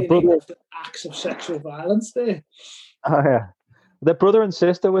know whether they brother- have acts of sexual violence there. Oh yeah, they're brother and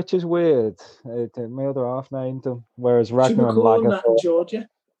sister, which is weird. My other half named them, whereas Should we Ragnar and call them that in Lagatha. Georgia?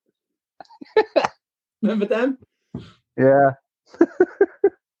 Remember them? Yeah.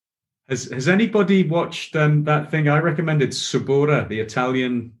 Has anybody watched that thing I recommended, Subora, the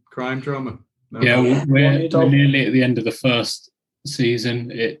Italian crime drama? No. Yeah, we're nearly at the end of the first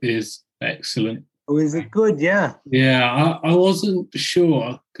season. It is excellent. Oh, is it good? Yeah. Yeah, I wasn't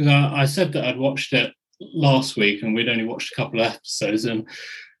sure because I said that I'd watched it last week and we'd only watched a couple of episodes, and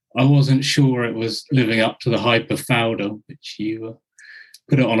I wasn't sure it was living up to the hype of Fauda, which you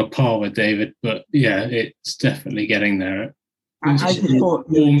put it on a par with, David. But yeah, it's definitely getting there. I just thought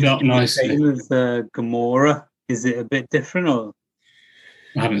warmed up nicely. Same as Gomorrah. Is it a bit different, or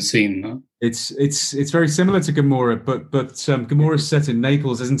I haven't seen that. It's very similar to Gomorrah, but Gomorrah's set in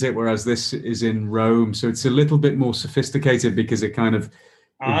Naples, isn't it? Whereas this is in Rome, so it's a little bit more sophisticated because it kind of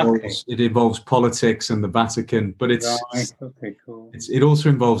involves politics and the Vatican, but it's right. Okay, cool. It also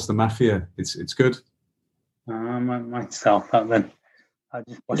involves the mafia. It's good. I might start that then.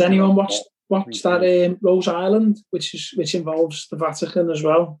 Did anyone watch that Rose Island, which involves the Vatican as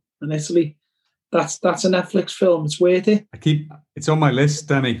well and Italy? That's a Netflix film. It's worth it. It's on my list,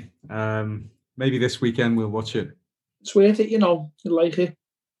 Danny. Maybe this weekend we'll watch it. It's worth it. You like it.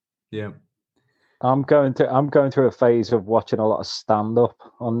 Yeah. I'm going through a phase of watching a lot of stand-up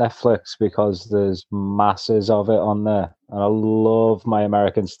on Netflix because there's masses of it on there, and I love my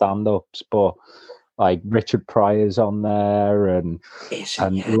American stand-ups. But like Richard Pryor's on there, and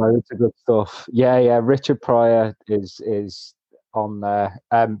loads of good stuff. Yeah, Richard Pryor is on there.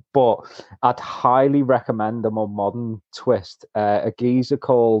 But I'd highly recommend a more modern twist. A geezer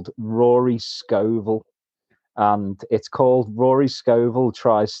called Rory Scovel. And it's called Rory Scovel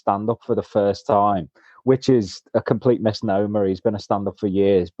Tries Stand-Up for the First Time, which is a complete misnomer. He's been a stand-up for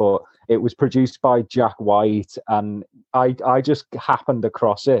years, but it was produced by Jack White, and I just happened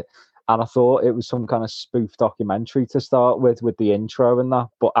across it, and I thought it was some kind of spoof documentary to start with the intro and that,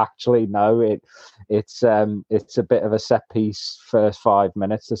 but actually no, it's a bit of a set piece first 5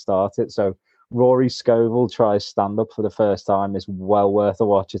 minutes to start it. So Rory Scovel Tries Stand-Up for the First Time is well worth a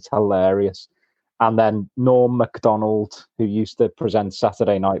watch. It's hilarious. And then Norm Macdonald, who used to present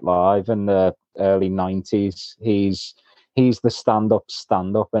Saturday Night Live in the early 90s, he's the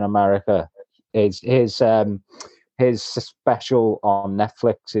stand-up in America. His special on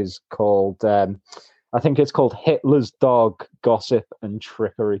Netflix is called, I think it's called Hitler's Dog, Gossip and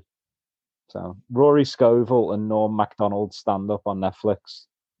Trickery. So Rory Scovel and Norm Macdonald stand up on Netflix.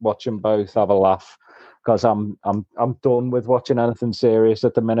 Watch them both, have a laugh. Because I'm done with watching anything serious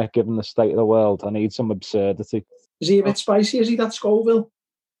at the minute, given the state of the world. I need some absurdity. Is he a bit spicy? Is he that Scoville?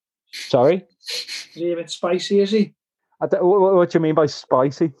 Sorry? Is he a bit spicy? Is he? What do you mean by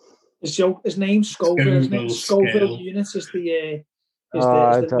spicy? His name's Scoville. His name's Scoville Units is the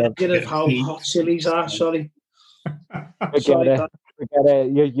measure of how hot chilies are. Sorry. Forget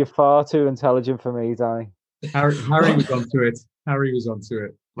it. You're far too intelligent for me, Danny. Harry was onto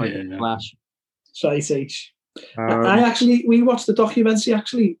it. Like a flash. Sorry, Sage. We watched the documentary,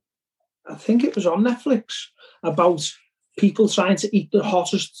 I think it was on Netflix, about people trying to eat the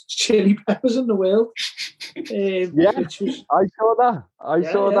hottest chili peppers in the world. I saw that. I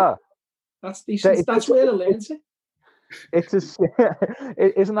saw that. That's decent. That's where I learned it. it's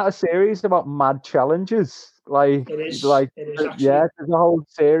isn't that a series about mad challenges? Like, It is. like, It is actually. yeah, there's a whole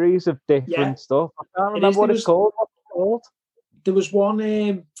series of different Yeah. stuff. I can't It remember is. what it's called. What's it called? There was one.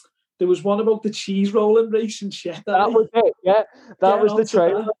 There was one about the cheese rolling race and shit. That was it. Yeah, that Yeah, was the also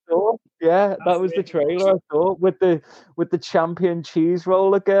trailer. that. I saw. Yeah, That's that was the really trailer I saw with the champion cheese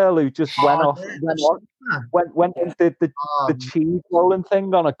roller girl who just went off, went and did the cheese rolling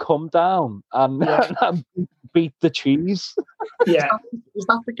thing on a come down and, and beat the cheese. Yeah. Is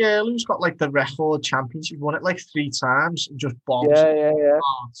that the girl who's got like the record championship? Won it like 3 times and just bombs. Yeah.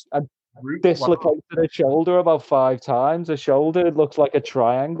 And dislocated her shoulder about 5 times. Her shoulder looks like a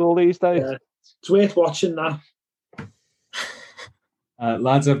triangle these days. Yeah. It's worth watching that.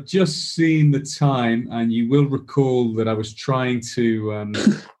 Lads, I've just seen the time, and you will recall that I was trying to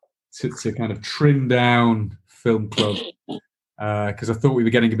kind of trim down Film Club because I thought we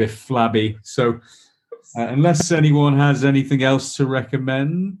were getting a bit flabby. So unless anyone has anything else to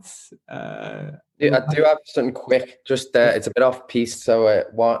recommend. I do have something quick. Just it's a bit off piece. So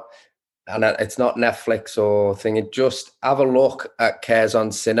it's not Netflix or thing. Just have a look at Cares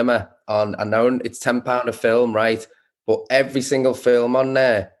on Cinema. I know it's £10 a film, right? But every single film on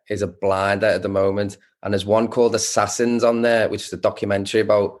there is a blinder at the moment. And there's one called Assassins on there, which is a documentary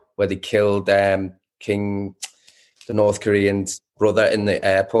about where they killed the North Korean's brother in the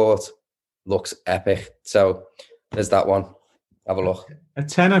airport. Looks epic. So there's that one. Have a look. A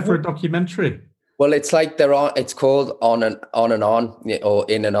tenner for a documentary. Well, it's like they're on. It's called On and On, or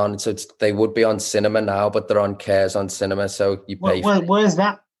In and On. So they would be on cinema now, but they're on Cares on Cinema. So you pay. Well, where's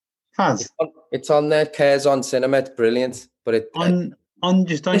that? Faz? It's on there. Cares on Cinema. It's brilliant. But it on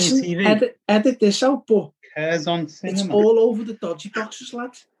just on Listen, your TV. Edit this out, but Cares on Cinema. It's all over the dodgy boxes,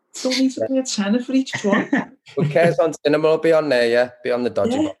 lad. Don't need to pay a tenner for each one. But Cares on Cinema will be on there. Yeah, be on the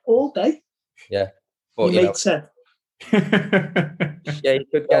dodgy box. All day. Yeah, but Your mate said. Yeah, you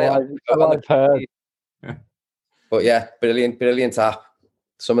could get it on the But yeah, brilliant app.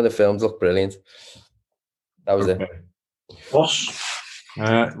 Some of the films look brilliant. That was it.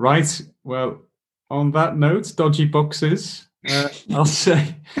 Right. Well, on that note, dodgy boxes. I'll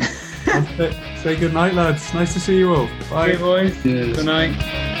say good night, lads. Nice to see you all. Bye, boys. Good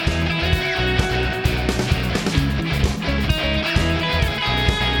night.